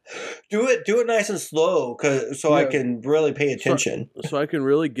 Do it nice and slow so I can really pay attention. So I can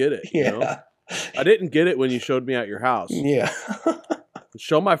really get it, you know? I didn't get it when you showed me at your house. Yeah.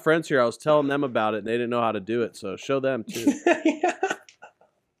 Show my friends here. I was telling them about it, and they didn't know how to do it, so show them, too. Yeah.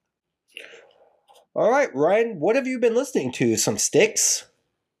 All right, Ryan, what have you been listening to? Some Styx?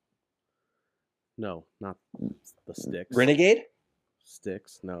 No, not the Styx. Renegade?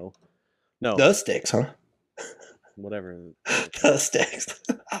 Styx? No. The Styx, huh? Whatever. The Styx.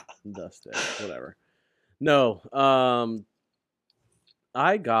 The Styx, whatever. No,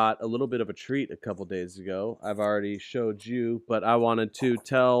 I got a little bit of a treat a couple days ago. I've already showed you, but I wanted to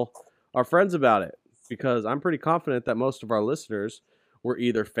tell our friends about it because I'm pretty confident that most of our listeners were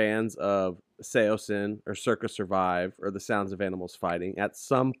either fans of Seosin or Circa Survive or The Sounds of Animals Fighting at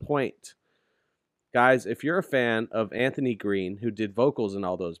some point. Guys, if you're a fan of Anthony Green, who did vocals in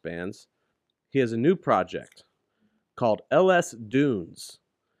all those bands, he has a new project called LS Dunes.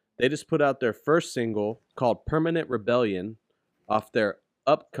 They just put out their first single called Permanent Rebellion off their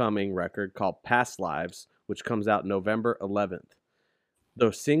upcoming record called Past Lives, which comes out November 11th.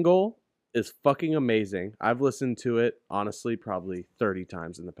 The single is fucking amazing. I've listened to it, honestly, probably 30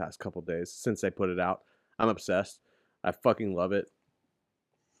 times in the past couple days since they put it out. I'm obsessed. I fucking love it.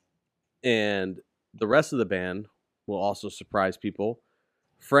 And the rest of the band will also surprise people.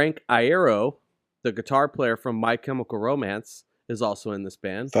 Frank Iero, the guitar player from My Chemical Romance, is also in this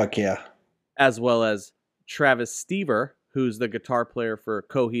band. Fuck yeah. As well as Travis Stever, who's the guitar player for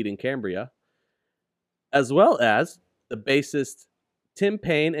Coheed and Cambria, as well as the bassist Tim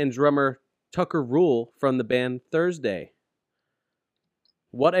Payne and drummer Tucker Rule from the band Thursday.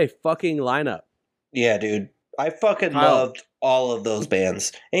 What a fucking lineup. Yeah, dude. I fucking loved all of those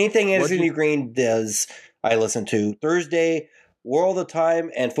bands. Anything Anthony Green does, I listen to. Thursday, World of Time,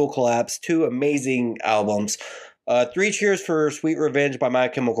 and Full Collapse, 2 amazing albums. 3 Cheers for Sweet Revenge by My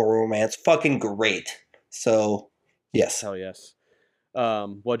Chemical Romance, fucking great. So, Yes. Hell yes.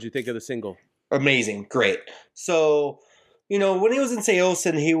 What'd you think of the single? Amazing. Great. So, when he was in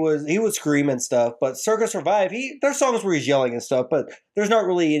Seosin, he would scream and stuff, but Circa Survive, there's songs where he's yelling and stuff, but there's not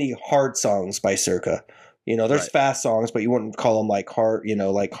really any hard songs by Circa. There's Right. fast songs, but you wouldn't call them like hard,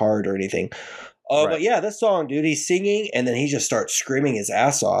 like hard or anything. Right. But yeah, this song, dude, he's singing and then he just starts screaming his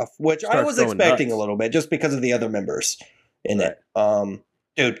ass off, which I was going expecting nuts. a little bit just because of the other members in Right. it.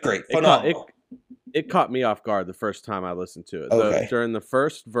 Dude, great. Phenomenal. It caught me off guard the first time I listened to it. Okay. During the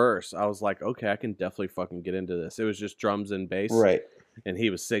first verse, I was like, okay, I can definitely fucking get into this. It was just drums and bass. Right. And he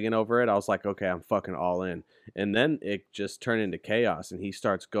was singing over it. I was like, okay, I'm fucking all in. And then it just turned into chaos and he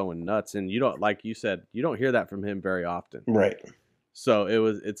starts going nuts. And you don't, like you said, you don't hear that from him very often. Right. So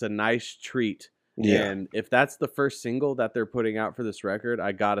it's a nice treat. Yeah. And if that's the first single that they're putting out for this record,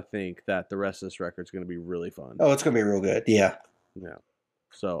 I got to think that the rest of this record is going to be really fun. Oh, it's going to be real good. Yeah. Yeah.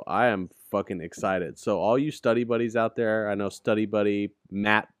 So I am fucking excited. So all you study buddies out there, I know Study Buddy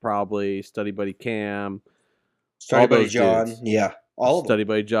Matt, probably Study Buddy Cam, Study Buddy John, dudes. Yeah, all of Study them.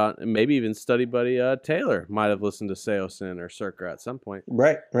 Buddy John, and maybe even Study Buddy Taylor might have listened to Seosin or Circa at some point.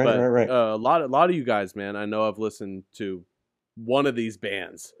 Right. A lot of you guys, man, I know I've listened to one of these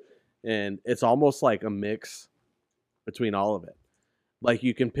bands, and it's almost like a mix between all of it. Like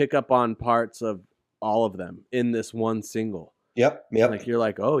you can pick up on parts of all of them in this one single. Yep. Like you're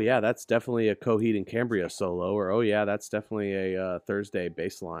like, oh yeah, that's definitely a Coheed and Cambria solo, or oh yeah, that's definitely a Thursday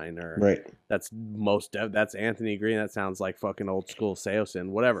bass line, or right. That's that's Anthony Green. That sounds like fucking old school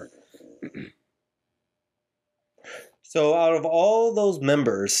Seosin, whatever. So out of all those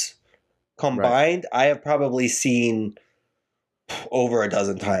members combined, I have probably seen over a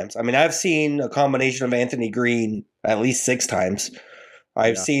dozen times. I mean, I've seen a combination of Anthony Green at least 6 times.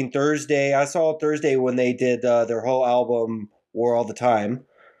 I've seen Thursday. I saw Thursday when they did their whole album War All the Time.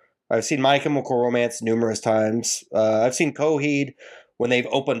 I've seen My Chemical Romance numerous times. I've seen Coheed when they've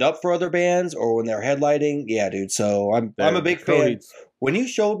opened up for other bands or when they're headlighting. Yeah, dude. So I'm a big fan. When you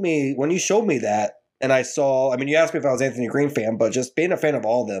showed me that, and I saw, I mean, you asked me if I was Anthony Green fan, but just being a fan of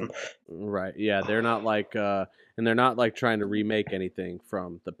all of them. Right. Yeah, they're not like and they're not like trying to remake anything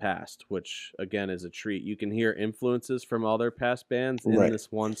from the past, which again is a treat. You can hear influences from all their past bands in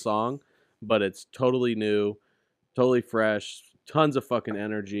this one song, but it's totally new, totally fresh, tons of fucking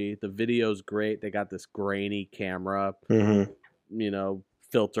energy. The video's great. They got this grainy camera,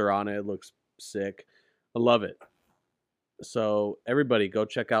 filter on it. It looks sick. I love it. So everybody go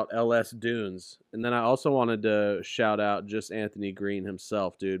check out LS Dunes. And then I also wanted to shout out just Anthony Green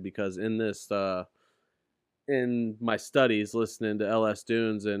himself, dude, because in this in my studies listening to LS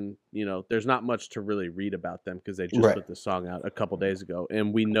Dunes, and there's not much to really read about them because they just put the song out a couple days ago,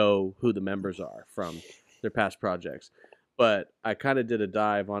 and we know who the members are from their past projects. But I kind of did a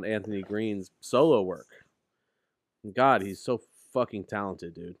dive on Anthony Green's solo work. God, he's so fucking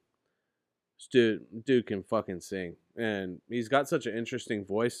talented, dude. Dude can fucking sing, and he's got such an interesting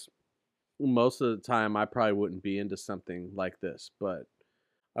voice. Most of the time, I probably wouldn't be into something like this, but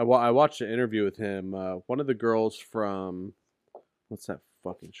I watched an interview with him. One of the girls from what's that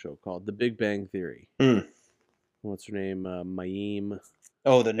fucking show called? The Big Bang Theory. What's her name? Mayim.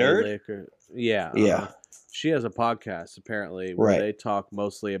 Oh, the nerd. Yeah. She has a podcast apparently where they talk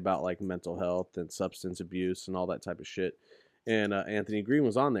mostly about like mental health and substance abuse and all that type of shit. And Anthony Green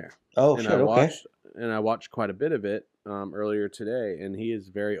was on there. Oh, and shit, okay. I watched quite a bit of it earlier today, and he is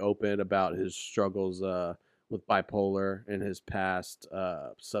very open about his struggles with bipolar and his past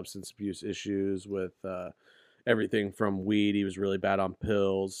substance abuse issues with everything from weed. He was really bad on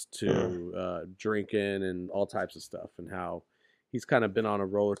pills to drinking and all types of stuff, and how he's kind of been on a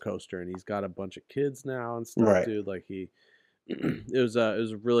roller coaster, and he's got a bunch of kids now and stuff, dude. Like it was a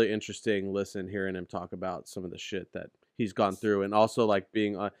really interesting listen hearing him talk about some of the shit that he's gone through, and also like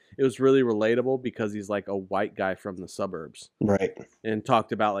being it was really relatable because he's like a white guy from the suburbs, and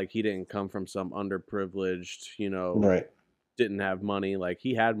talked about like he didn't come from some underprivileged, didn't have money. Like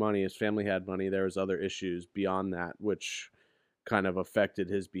he had money, his family had money, there was other issues beyond that which kind of affected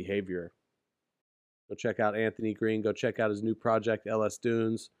his behavior. Go check out Anthony Green, go check out his new project LS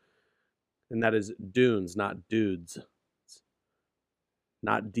Dunes, and that is Dunes, not dudes,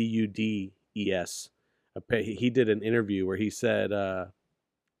 not DUDES. He did an interview where he said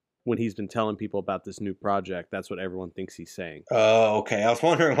when he's been telling people about this new project, that's what everyone thinks he's saying. Oh, okay. I was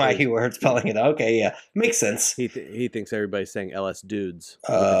wondering why you weren't spelling it. Okay, yeah. Makes sense. He thinks everybody's saying LS Dudes.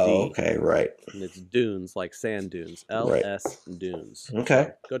 Oh, okay, right. And it's dunes, like sand dunes. LS Dunes.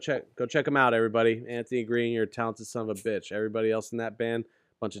 Okay. So go check him out, everybody. Anthony Green, you're a talented son of a bitch. Everybody else in that band,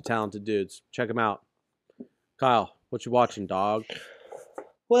 bunch of talented dudes. Check them out. Kyle, what you watching, dog?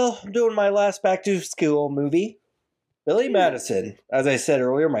 Well, I'm doing my last back to school movie. Billy Madison, as I said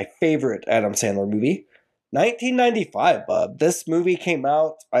earlier, my favorite Adam Sandler movie. 1995, bub. This movie came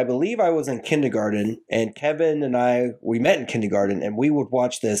out, I believe I was in kindergarten, and Kevin and I, we met in kindergarten, and we would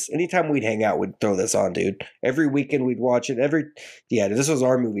watch this. Anytime we'd hang out, we'd throw this on, dude. Every weekend we'd watch it. This was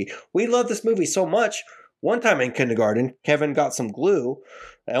our movie. We loved this movie so much. One time in kindergarten, Kevin got some glue,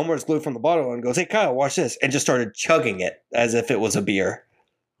 Elmer's glue from the bottle, and goes, "Hey, Kyle, watch this," and just started chugging it as if it was a beer.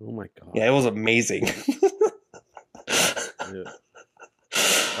 Oh my god. Yeah, it was amazing. Yeah.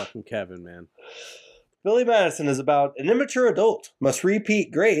 Fucking Kevin, man. Billy Madison is about an immature adult must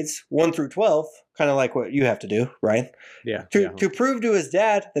repeat grades 1 through 12, kind of like what you have to do, Ryan. Yeah. To prove to his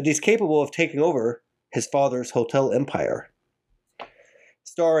dad that he's capable of taking over his father's hotel empire.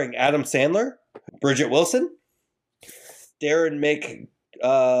 Starring Adam Sandler, Bridget Wilson, Darren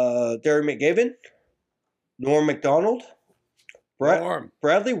McGavin, Norm Macdonald,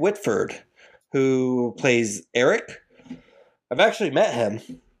 Bradley Whitford, who plays Eric. I've actually met him.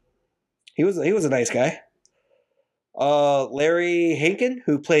 He was a nice guy. Larry Hankin,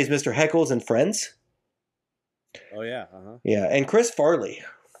 who plays Mr. Heckles in Friends. Oh yeah. Yeah, and Chris Farley,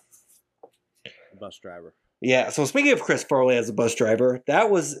 bus driver. Yeah, so speaking of Chris Farley as a bus driver,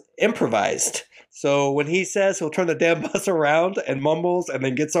 that was improvised. So when he says he'll turn the damn bus around and mumbles and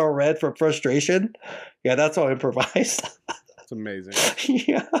then gets all red from frustration, yeah, that's all improvised. It's amazing.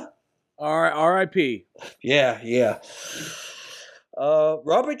 Yeah. R.I.P. Yeah.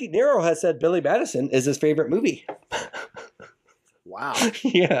 Robert De Niro has said Billy Madison is his favorite movie. Wow.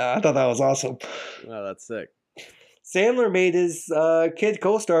 Yeah, I thought that was awesome. Wow, that's sick. Sandler made his kid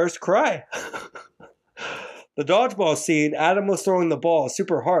co-stars cry. The dodgeball scene, Adam was throwing the ball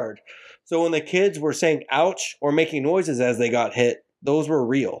super hard. So when the kids were saying ouch or making noises as they got hit, those were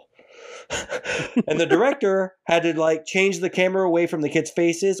real. And the director had to change the camera away from the kids'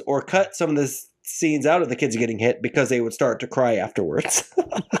 faces or cut some of the scenes out of the kids getting hit because they would start to cry afterwards.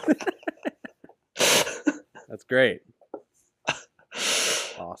 That's great.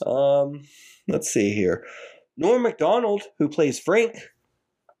 Awesome. Let's see here. Norm Macdonald, who plays Frank,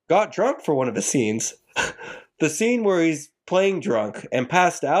 got drunk for one of the scenes. The scene where he's playing drunk and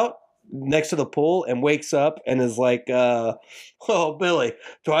passed out next to the pool and wakes up and is like, "Oh, Billy,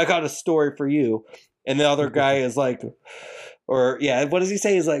 so I got a story for you." And the other guy is like, what does he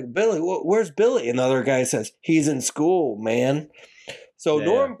say? He's like, "Billy, where's Billy?" And the other guy says, "He's in school, man." So yeah.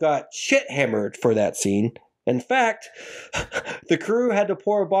 Norm got shit hammered for that scene. In fact, the crew had to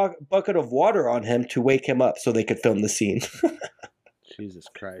pour a bucket of water on him to wake him up so they could film the scene. Jesus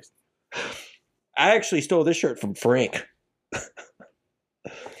Christ. I actually stole this shirt from Frank.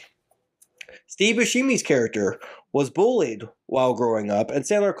 Steve Buscemi's character was bullied while growing up, and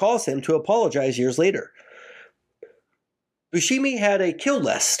Sandler calls him to apologize years later. Buscemi had a kill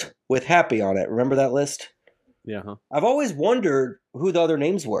list with Happy on it. Remember that list? Yeah. Huh? I've always wondered who the other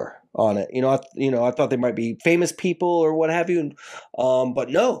names were on it. I thought they might be famous people or what have you. But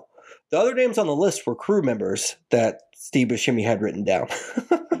no, the other names on the list were crew members that Steve Buscemi had written down.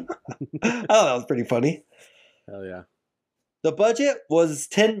 I thought that was pretty funny. Hell yeah. The budget was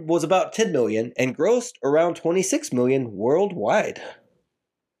about $10 million and grossed around $26 million worldwide.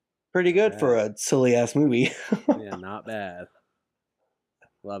 Pretty good for a silly ass movie. Yeah, not bad.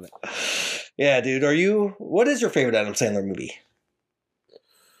 Love it. Yeah, dude. What is your favorite Adam Sandler movie?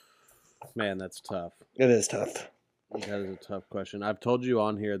 Man, that's tough. It is tough. That is a tough question. I've told you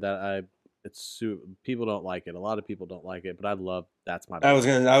on here that people don't like it. A lot of people don't like it, but I love That's My Boy. I was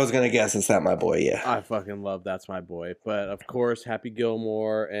gonna guess it's That My Boy. Yeah, I fucking love That's My Boy. But of course, Happy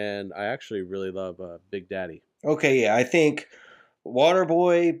Gilmore, and I actually really love Big Daddy. Okay, yeah, I think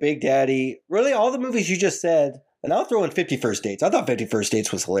Waterboy, Big Daddy, really all the movies you just said, and I'll throw in 50 First Dates. I thought 50 First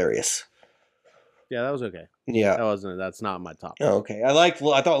Dates was hilarious. Yeah, that was okay. Yeah, That's not my top. Oh, okay, I thought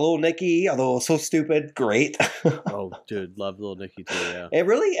Little Nicky, although it was so stupid, great. Oh, dude, love Little Nicky too. Yeah, and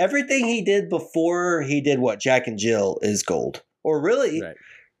really everything he did before he did what Jack and Jill is gold. Or really, right.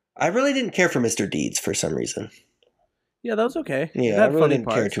 I really didn't care for Mr. Deeds for some reason. Yeah, that was okay. Yeah, I really didn't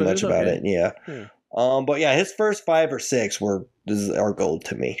care too much about it. Yeah. But yeah, his first 5 or 6 are gold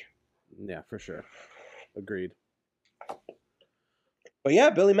to me. Yeah, for sure. Agreed. But yeah,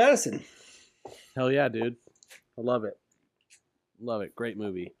 Billy Madison. Hell yeah, dude. I love it. Love it. Great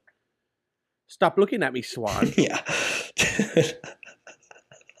movie. Stop looking at me, Swan. Yeah.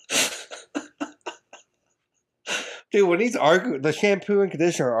 Dude, when he's arguing, the shampoo and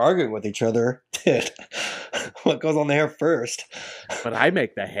conditioner are arguing with each other, dude, what goes on the hair first? But I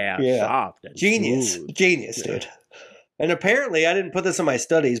make the hair soft and Genius, dude. And apparently, I didn't put this in my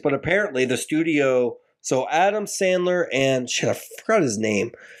studies, but apparently the studio, so Adam Sandler and, I forgot his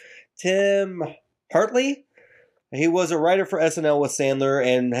name, Tim Hartley, He was a writer for SNL with Sandler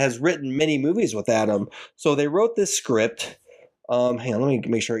and has written many movies with Adam. So they wrote this script. Hang on, let me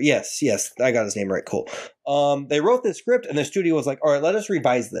make sure. Yes, I got his name right. Cool. They wrote this script, and the studio was like, all right, let us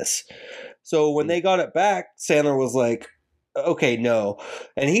revise this. So when they got it back, Sandler was like, okay, no.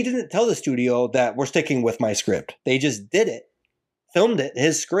 And he didn't tell the studio that we're sticking with my script. They just did it, filmed it,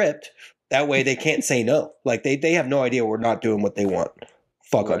 his script. That way they can't say no. Like, they have no idea we're not doing what they want.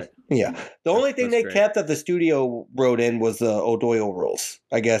 Fuck them. Yeah. The only thing they kept that the studio wrote in was the O'Doyle rules.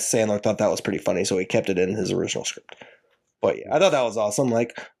 I guess Sandler thought that was pretty funny, so he kept it in his original script. But yeah, I thought that was awesome.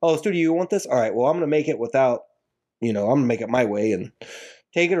 Like, oh, studio, you want this? All right, well, I'm going to make it without, I'm going to make it my way and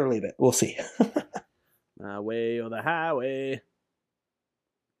take it or leave it. We'll see. My way or the highway.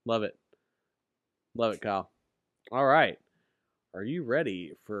 Love it. Love it, Kyle. All right. Are you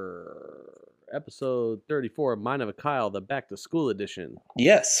ready for episode 34 of Mind of a Kyle, the Back to School edition?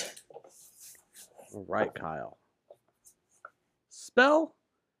 Yes. All right, Kyle. Spell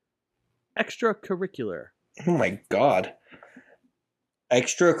extracurricular. Oh my God.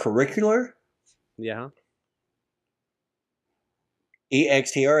 Extracurricular? Yeah.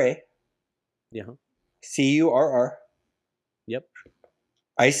 EXTRA. Yeah. CURR. Yep.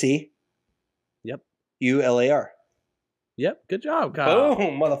 IC. Yep. ULAR. Yep. Good job, Kyle.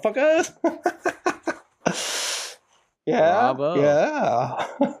 Boom, motherfuckers. Yeah. Bravo. Yeah.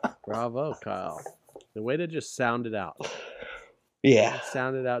 Bravo, Kyle. The way to just sound it out. Yeah.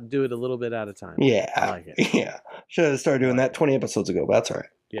 Sound it out. Do it a little bit at a time. Yeah. I like it. Yeah. Should have started doing that 20 episodes ago, but that's all right.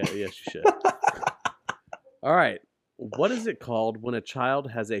 Yeah, yes, you should. All right. What is it called when a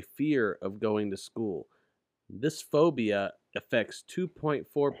child has a fear of going to school? This phobia affects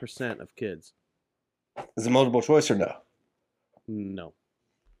 2.4% of kids. Is it multiple choice or no? No.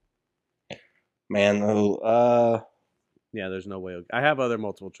 Man, yeah, there's no way. I have other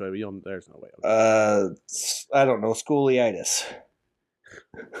multiple choice, but there's no way. I don't know, schoolitis.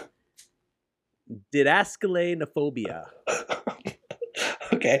 Didascalenophobia.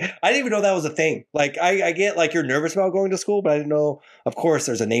 Okay. I didn't even know that was a thing. Like, I get, like, you're nervous about going to school, but I didn't know, of course,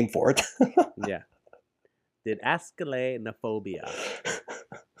 there's a name for it. Yeah. Didascalenophobia.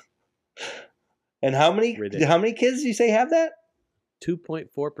 And how many kids do you say have that?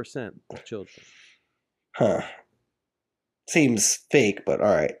 2.4% of children. Huh. Seems fake, but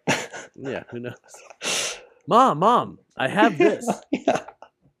all right. Yeah, who knows? Mom, I have this. Yeah.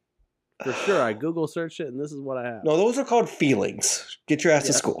 For sure, I Google search it, and this is what I have. No, those are called feelings. Get your ass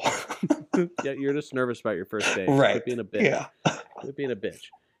to school. Yeah, you're just nervous about your first day. Right. Quit being a bitch. Yeah. Quit being a bitch.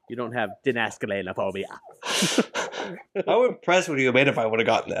 You don't have didascalenophobia. How impressed would you have been if I would have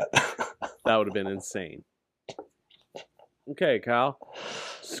gotten that? That would have been insane. Okay, Kyle.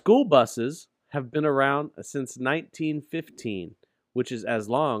 School buses have been around since 1915, which is as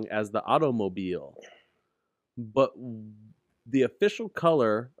long as the automobile. But the official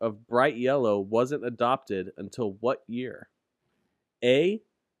color of bright yellow wasn't adopted until what year? A,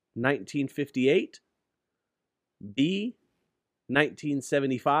 1958, B,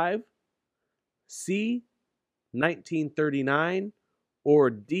 1975, C, 1939, or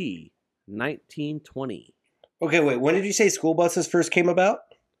D, 1920? Okay, wait. When did you say school buses first came about?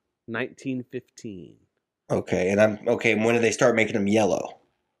 1915. Okay, and when did they start making them yellow?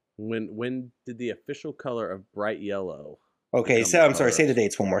 When did the official color of bright yellow? Okay, I'm sorry. Say the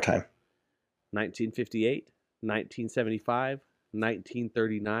dates one more time. 1958, 1975,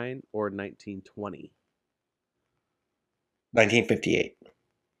 1939, or 1920? 1958.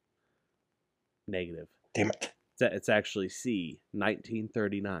 Negative. Damn it. It's actually C,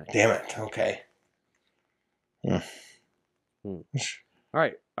 1939. Damn it. Okay. All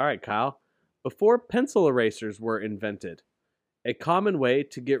right, Kyle. Before pencil erasers were invented, a common way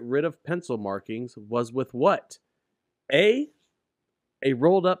to get rid of pencil markings was with what? A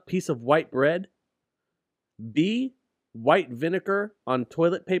rolled up piece of white bread. B, white vinegar on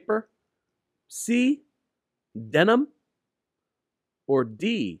toilet paper. C, denim. Or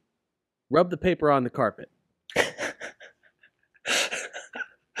D, rub the paper on the carpet.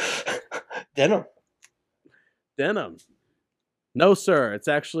 Denim. No, sir. It's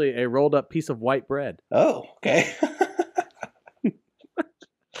actually a rolled up piece of white bread. Oh, okay.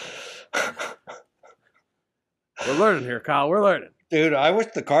 We're learning here, Kyle. We're learning. Dude, I wish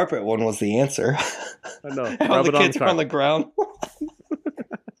the carpet one was the answer. I know. All the kids are on the ground.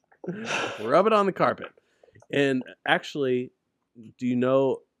 Rub it on the carpet. And actually, do you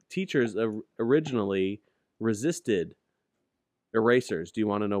know teachers originally resisted erasers? Do you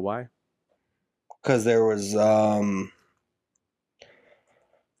want to know why? Because there was I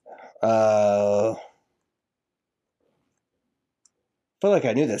feel like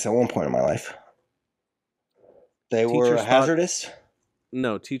I knew this at one point in my life. They were Teachers thought- hazardous?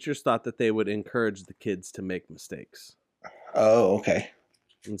 No, teachers thought that they would encourage the kids to make mistakes Oh, okay.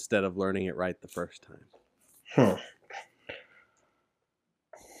 instead of learning it right the first time.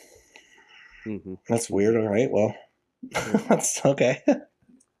 Mm-hmm. That's weird. All right. Well, that's okay. That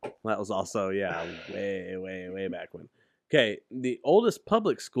was also, way back when. Okay, the oldest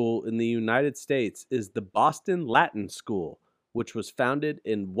public school in the United States is the Boston Latin School, which was founded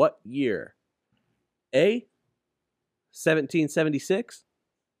in what year? A, 1776,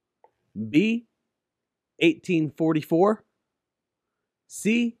 B, 1844,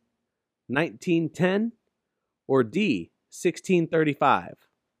 C, 1910, or D, 1635?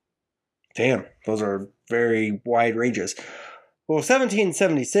 Damn, those are very wide ranges. Well,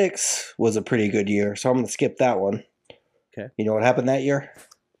 1776 was a pretty good year, so I'm going to skip that one. Okay. You know what happened that year?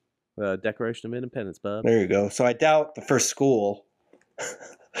 Declaration of Independence, bub. There you go. So I doubt the first school.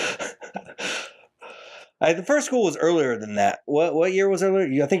 The first school was earlier than that. What year was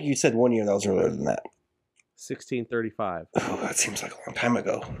earlier? I think you said 1 year that was earlier than that. 1635. Oh, that seems like a long time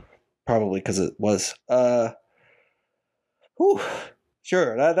ago. Probably because it was.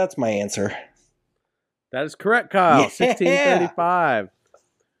 Sure, that's my answer. That is correct, Kyle. Yeah. 1635.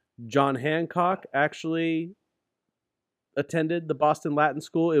 John Hancock actually attended the Boston Latin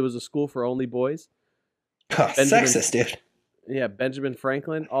School. It was a school for only boys. Sexist, dude. Yeah, Benjamin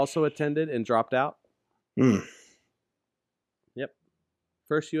Franklin also attended and dropped out. Yep.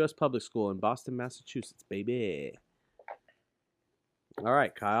 First U.S. public school in Boston, Massachusetts, baby. All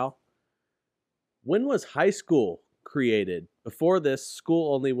right, Kyle. When was high school created? Before this,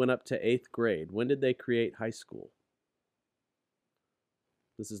 school only went up to 8th grade. When did they create high school?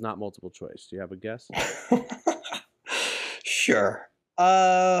 This is not multiple choice. Do you have a guess? Sure.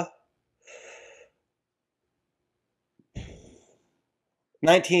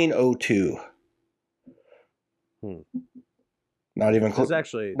 1902. Not even close.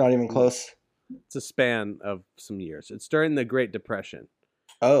 Actually, not even close. It's a span of some years. It's during the Great Depression.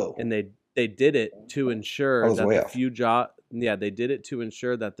 Oh. And they did it to ensure that way the off. few jobs. Yeah, they did it to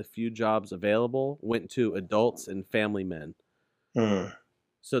ensure that the few jobs available went to adults and family men.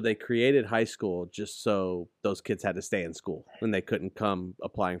 So they created high school just so those kids had to stay in school and they couldn't come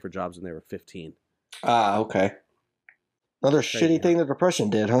applying for jobs when they were 15. Ah, okay. Another shitty thing the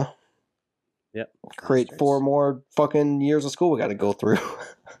Depression did, huh? Yep. Create Bastards. 4 more fucking years of school we got to go through.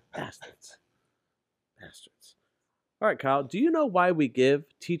 Bastards. All right, Kyle. Do you know why we give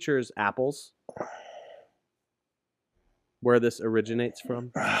teachers apples? Where this originates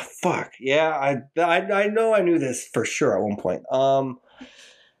from? Fuck. Yeah, I know I knew this for sure at one point.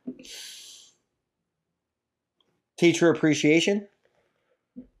 Teacher appreciation?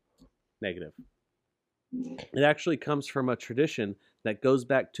 Negative. It actually comes from a tradition that goes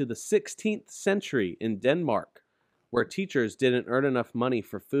back to the 16th century in Denmark, where teachers didn't earn enough money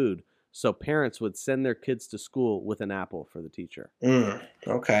for food, so parents would send their kids to school with an apple for the teacher.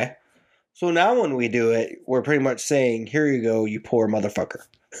 Okay. So now when we do it, we're pretty much saying, here you go, you poor motherfucker.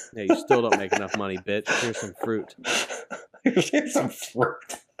 Yeah, you still don't make enough money, bitch. Here's some fruit. Here's some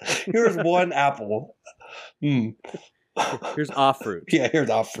fruit. Here's one apple. Here's off fruit. Yeah, here's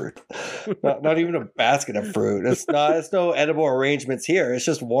off fruit. Not even a basket of fruit. It's no edible arrangements here. It's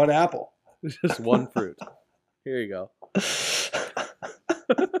just one apple. Just one fruit. Here you go.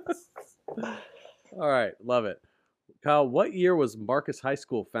 All right, love it. Kyle, what year was Marcus High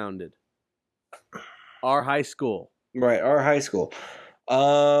School founded? Our high school. Right, our high school.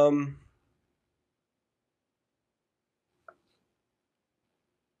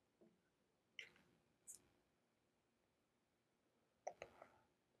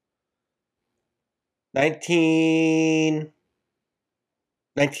 19.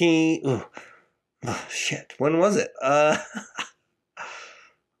 Oh, shit. When was it?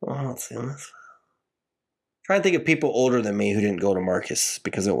 Let's see. Trying to think of people older than me who didn't go to Marcus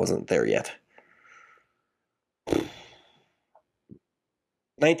because it wasn't there yet.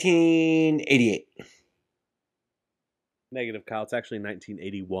 1988. Negative, Kyle. It's actually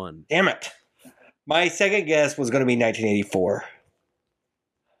 1981. Damn it. My second guess was going to be 1984.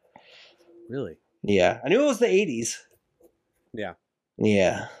 Really? Yeah. I knew it was the 80s. Yeah.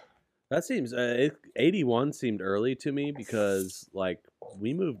 Yeah. That seems 81 seemed early to me because like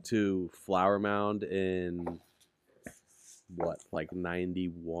we moved to Flower Mound in what, like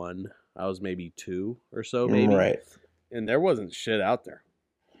 91. I was maybe 2 or so, maybe. Right. And there wasn't shit out there.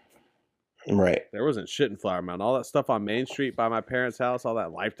 Right. There wasn't shit in Flower Mound. All that stuff on Main Street by my parents' house, all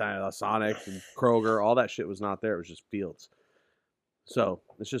that Lifetime, Sonic, and Kroger, all that shit was not there. It was just fields. So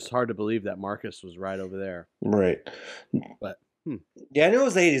it's just hard to believe that Marcus was right over there. Right. But Yeah, I knew it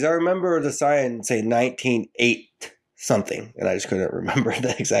was the 80s. I remember the sign say 1908 something, and I just couldn't remember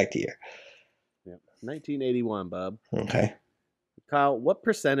the exact year. Yeah. 1981, bub. Okay. Kyle, what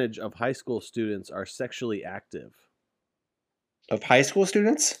percentage of high school students are sexually active? Of high school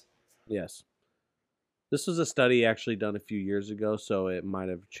students? Yes. This was a study actually done a few years ago, so it might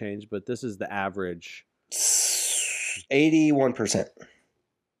have changed, but this is the average. 81%.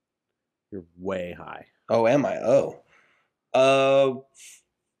 You're way high. Oh, am I?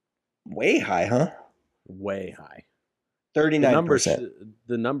 Way high, huh? Way high. 39%.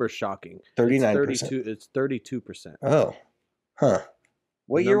 The number's shocking. 39%. It's 32%. Oh. Huh.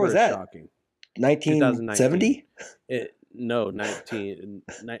 What year was that? Shocking. 1970? No,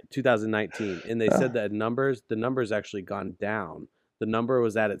 2019. And they said that the number's actually gone down. The number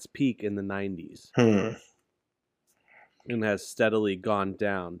was at its peak in the 90s. And has steadily gone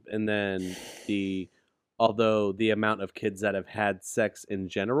down. And then although the amount of kids that have had sex in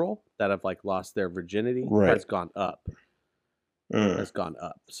general that have like lost their virginity has gone up. Has gone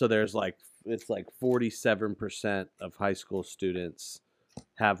up. So it's like 47% of high school students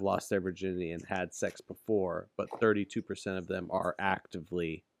have lost their virginity and had sex before, but 32% of them are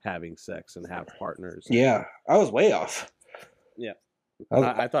actively having sex and have partners. Yeah, I was way off. Yeah,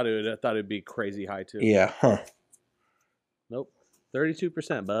 I thought it'd be crazy high too. Yeah, huh? Nope,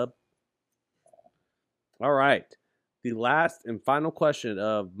 32%, bub. All right, the last and final question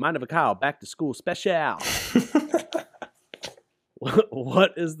of Mind of a Cow Back to School Special.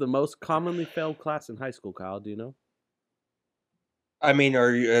 What is the most commonly failed class in high school, Kyle? Do you know? I mean,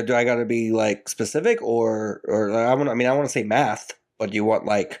 do I got to be like specific or I want to say math, but do you want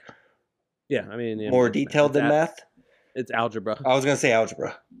like more detailed than math? It's algebra. I was going to say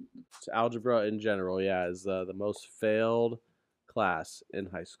algebra. It's algebra in general, is the most failed class in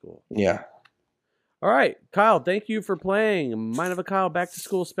high school. Yeah. All right, Kyle, thank you for playing Mind of a Kyle Back to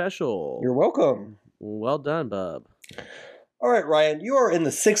School Special. You're welcome. Well done, bub. All right, Ryan, you are in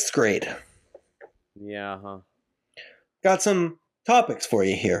the 6th grade. Yeah, huh? Got some topics for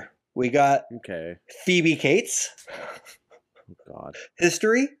you here. We got Phoebe Cates. Oh, God.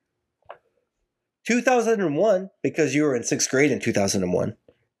 History. 2001, because you were in 6th grade in 2001.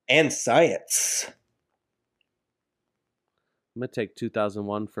 And science. I'm going to take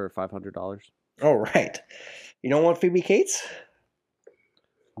 2001 for $500. All right. You don't want Phoebe Cates?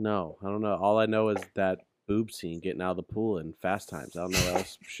 No, I don't know. All I know is that boob scene getting out of the pool in Fast Times. I don't know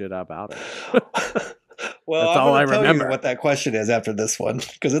else shit about it. Well, that's all I remember. Tell you what that question is after this one,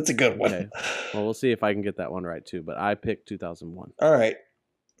 because it's a good one. Okay. Well, we'll see if I can get that one right too. But I picked 2001. All right.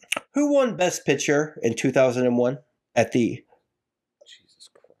 Who won Best Picture in 2001 at the? Jesus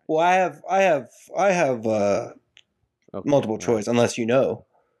Christ. Well, I have multiple choice, unless you know.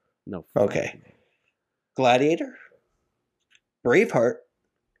 No. Okay. Gladiator, Braveheart,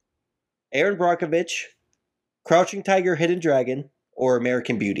 Aaron Brockovich, Crouching Tiger, Hidden Dragon, or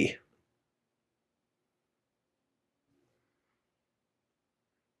American Beauty.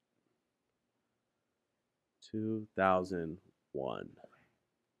 $2001.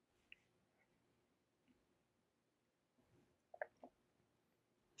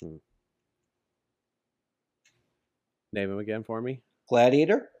 Name him again for me.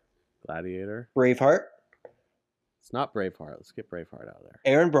 Gladiator, Braveheart. It's not Braveheart. Let's get Braveheart out of there.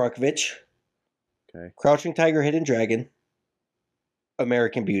 Aaron Brockovich. Okay. Crouching Tiger, Hidden Dragon.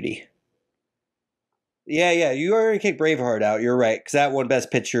 American Beauty. Yeah. You already kicked Braveheart out. You're right, because that won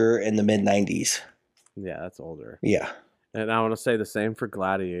Best Picture in the mid-90s. Yeah, that's older. Yeah. And I want to say the same for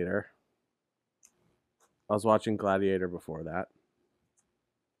Gladiator. I was watching Gladiator before that.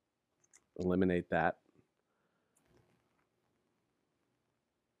 Eliminate that.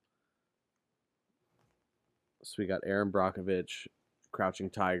 So we got Aaron Brockovich, Crouching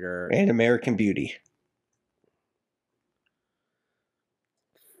Tiger. And American Beauty.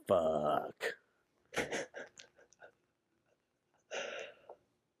 Fuck.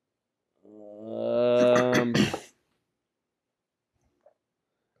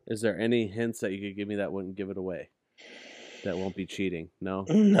 Is there any hints that you could give me that wouldn't give it away? That won't be cheating? No?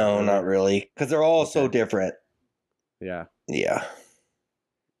 No, not really. Because they're all so different. Yeah. Yeah.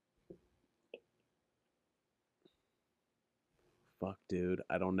 Fuck, dude.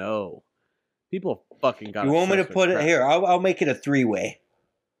 I don't know. People fucking got. You want me to put it here? I'll make it a 3-way.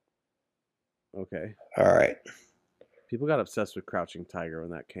 Okay. All right. People got obsessed with Crouching Tiger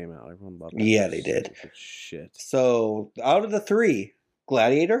when that came out. Everyone loved it. Yeah, they did. Shit. So out of the 3,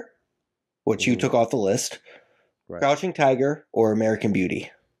 Gladiator, which you took off the list, right. Crouching Tiger, or American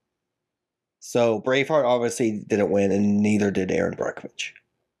Beauty. So Braveheart obviously didn't win, and neither did Aaron Brockovich.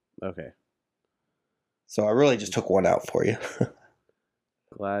 Okay. So I really just took one out for you.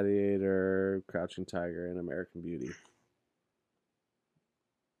 Gladiator, Crouching Tiger, and American Beauty.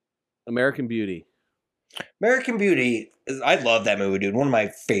 American Beauty. American Beauty, I love that movie, dude. One of my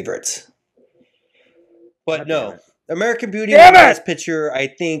favorites. But no, American Beauty was Best Picture, I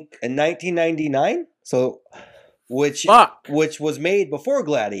think, in 1999. So, which was made before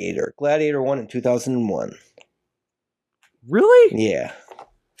Gladiator. Gladiator won in 2001. Really? Yeah.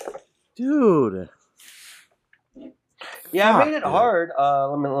 Dude. Yeah, I made it hard.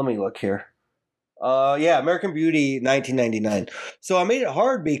 Let me look here. Yeah, American Beauty, 1999. So I made it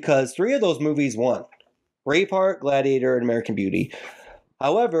hard because 3 of those movies won. Braveheart, Gladiator, and American Beauty.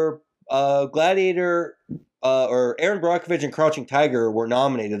 However, Gladiator, or Aaron Brockovich and Crouching Tiger were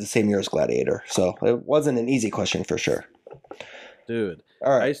nominated the same year as Gladiator. So it wasn't an easy question for sure. Dude.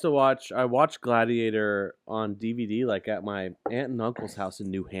 All right. I watched Gladiator on DVD like at my aunt and uncle's house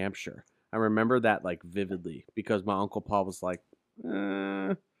in New Hampshire. I remember that like vividly because my Uncle Paul was like,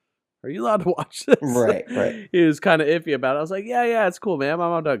 are you allowed to watch this? Right. He was kind of iffy about it. I was like, yeah, it's cool, man. My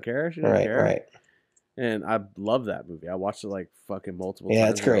mom doesn't care. She doesn't care. Right. And I love that movie. I watched it like fucking multiple times. Yeah,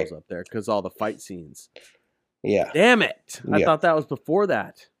 it's great. I was up there because all the fight scenes. Yeah. Damn it. I thought that was before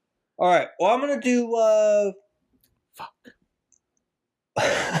that. All right. Well, I'm going to do... Fuck.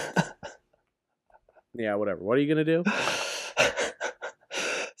 Yeah, whatever. What are you going to do?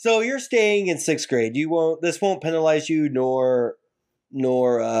 So you're staying in 6th grade. This won't penalize you nor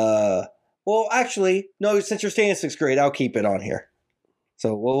well, actually, no, since you're staying in 6th grade, I'll keep it on here.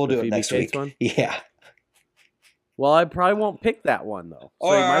 So we'll do it next week. One? Yeah. Well, I probably won't pick that one though. So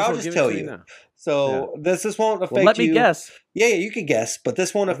I'll just tell you. Now. So this won't affect you. Let me guess. Yeah, you can guess, but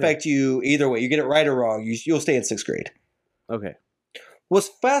this won't affect you either way. You get it right or wrong, you'll stay in 6th grade. Okay. Was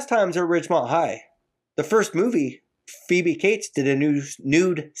Fast Times at Ridgemont High the first movie Phoebe Cates did a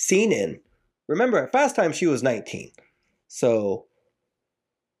nude scene in? Remember, at Fast Times she was 19. So,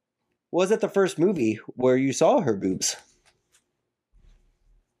 was it the first movie where you saw her boobs?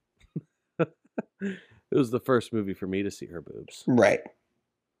 It was the first movie for me to see her boobs. Right.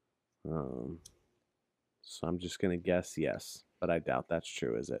 So I'm just going to guess yes, but I doubt that's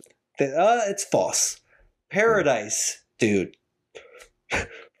true, is it? It's false. Paradise, dude.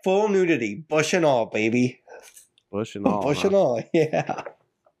 Full nudity, bush and all, baby. Bush and all. Bush and all, yeah.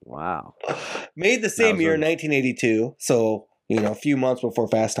 Wow. Made the same year, 1982. So, a few months before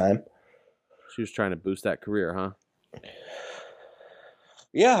Fast Time. She was trying to boost that career, huh?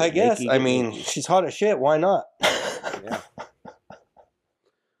 Yeah, I guess. I mean, she's hot as shit. Why not? Yeah.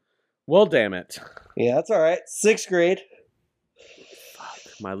 Well, damn it. Yeah, that's all right. 6th grade. Fuck.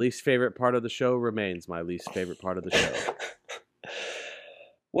 My least favorite part of the show remains my least favorite part of the show.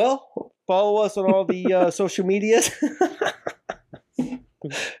 Well, follow us on all the social medias.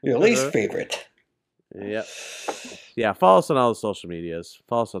 Your least favorite. Yep. Yeah, follow us on all the social medias.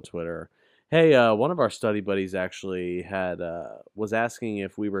 Follow us on Twitter. Hey, one of our study buddies actually was asking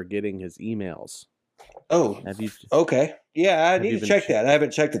if we were getting his emails. Oh, okay. Yeah, I need to check that. I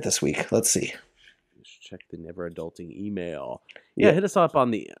haven't checked it this week. Let's see. Check the Never Adulting email. Yeah, hit us up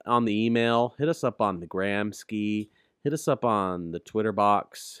on the email. Hit us up on the Gramsci. Hit us up on the Twitter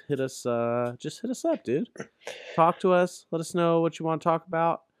box. Just hit us up, dude. Talk to us. Let us know what you want to talk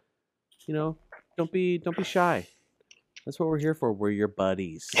about. Don't be shy. That's what we're here for. We're your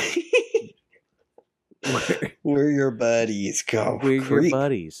buddies. We're your buddies. We're your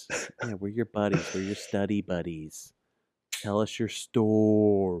buddies. Yeah, we're your buddies. We're your study buddies. Tell us your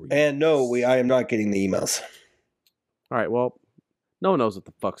story. And no, I am not getting the emails. All right, well, no one knows what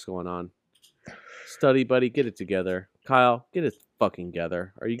the fuck's going on. Study buddy, get it together. Kyle, get it fucking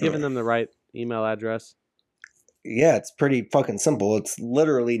together. Are you giving them the right email address? Yeah, it's pretty fucking simple. It's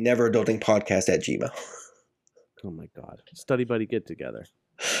literally neveradultingpodcast@gmail.com. Oh my God. Study buddy, get together.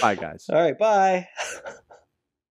 Bye, guys. All right, bye.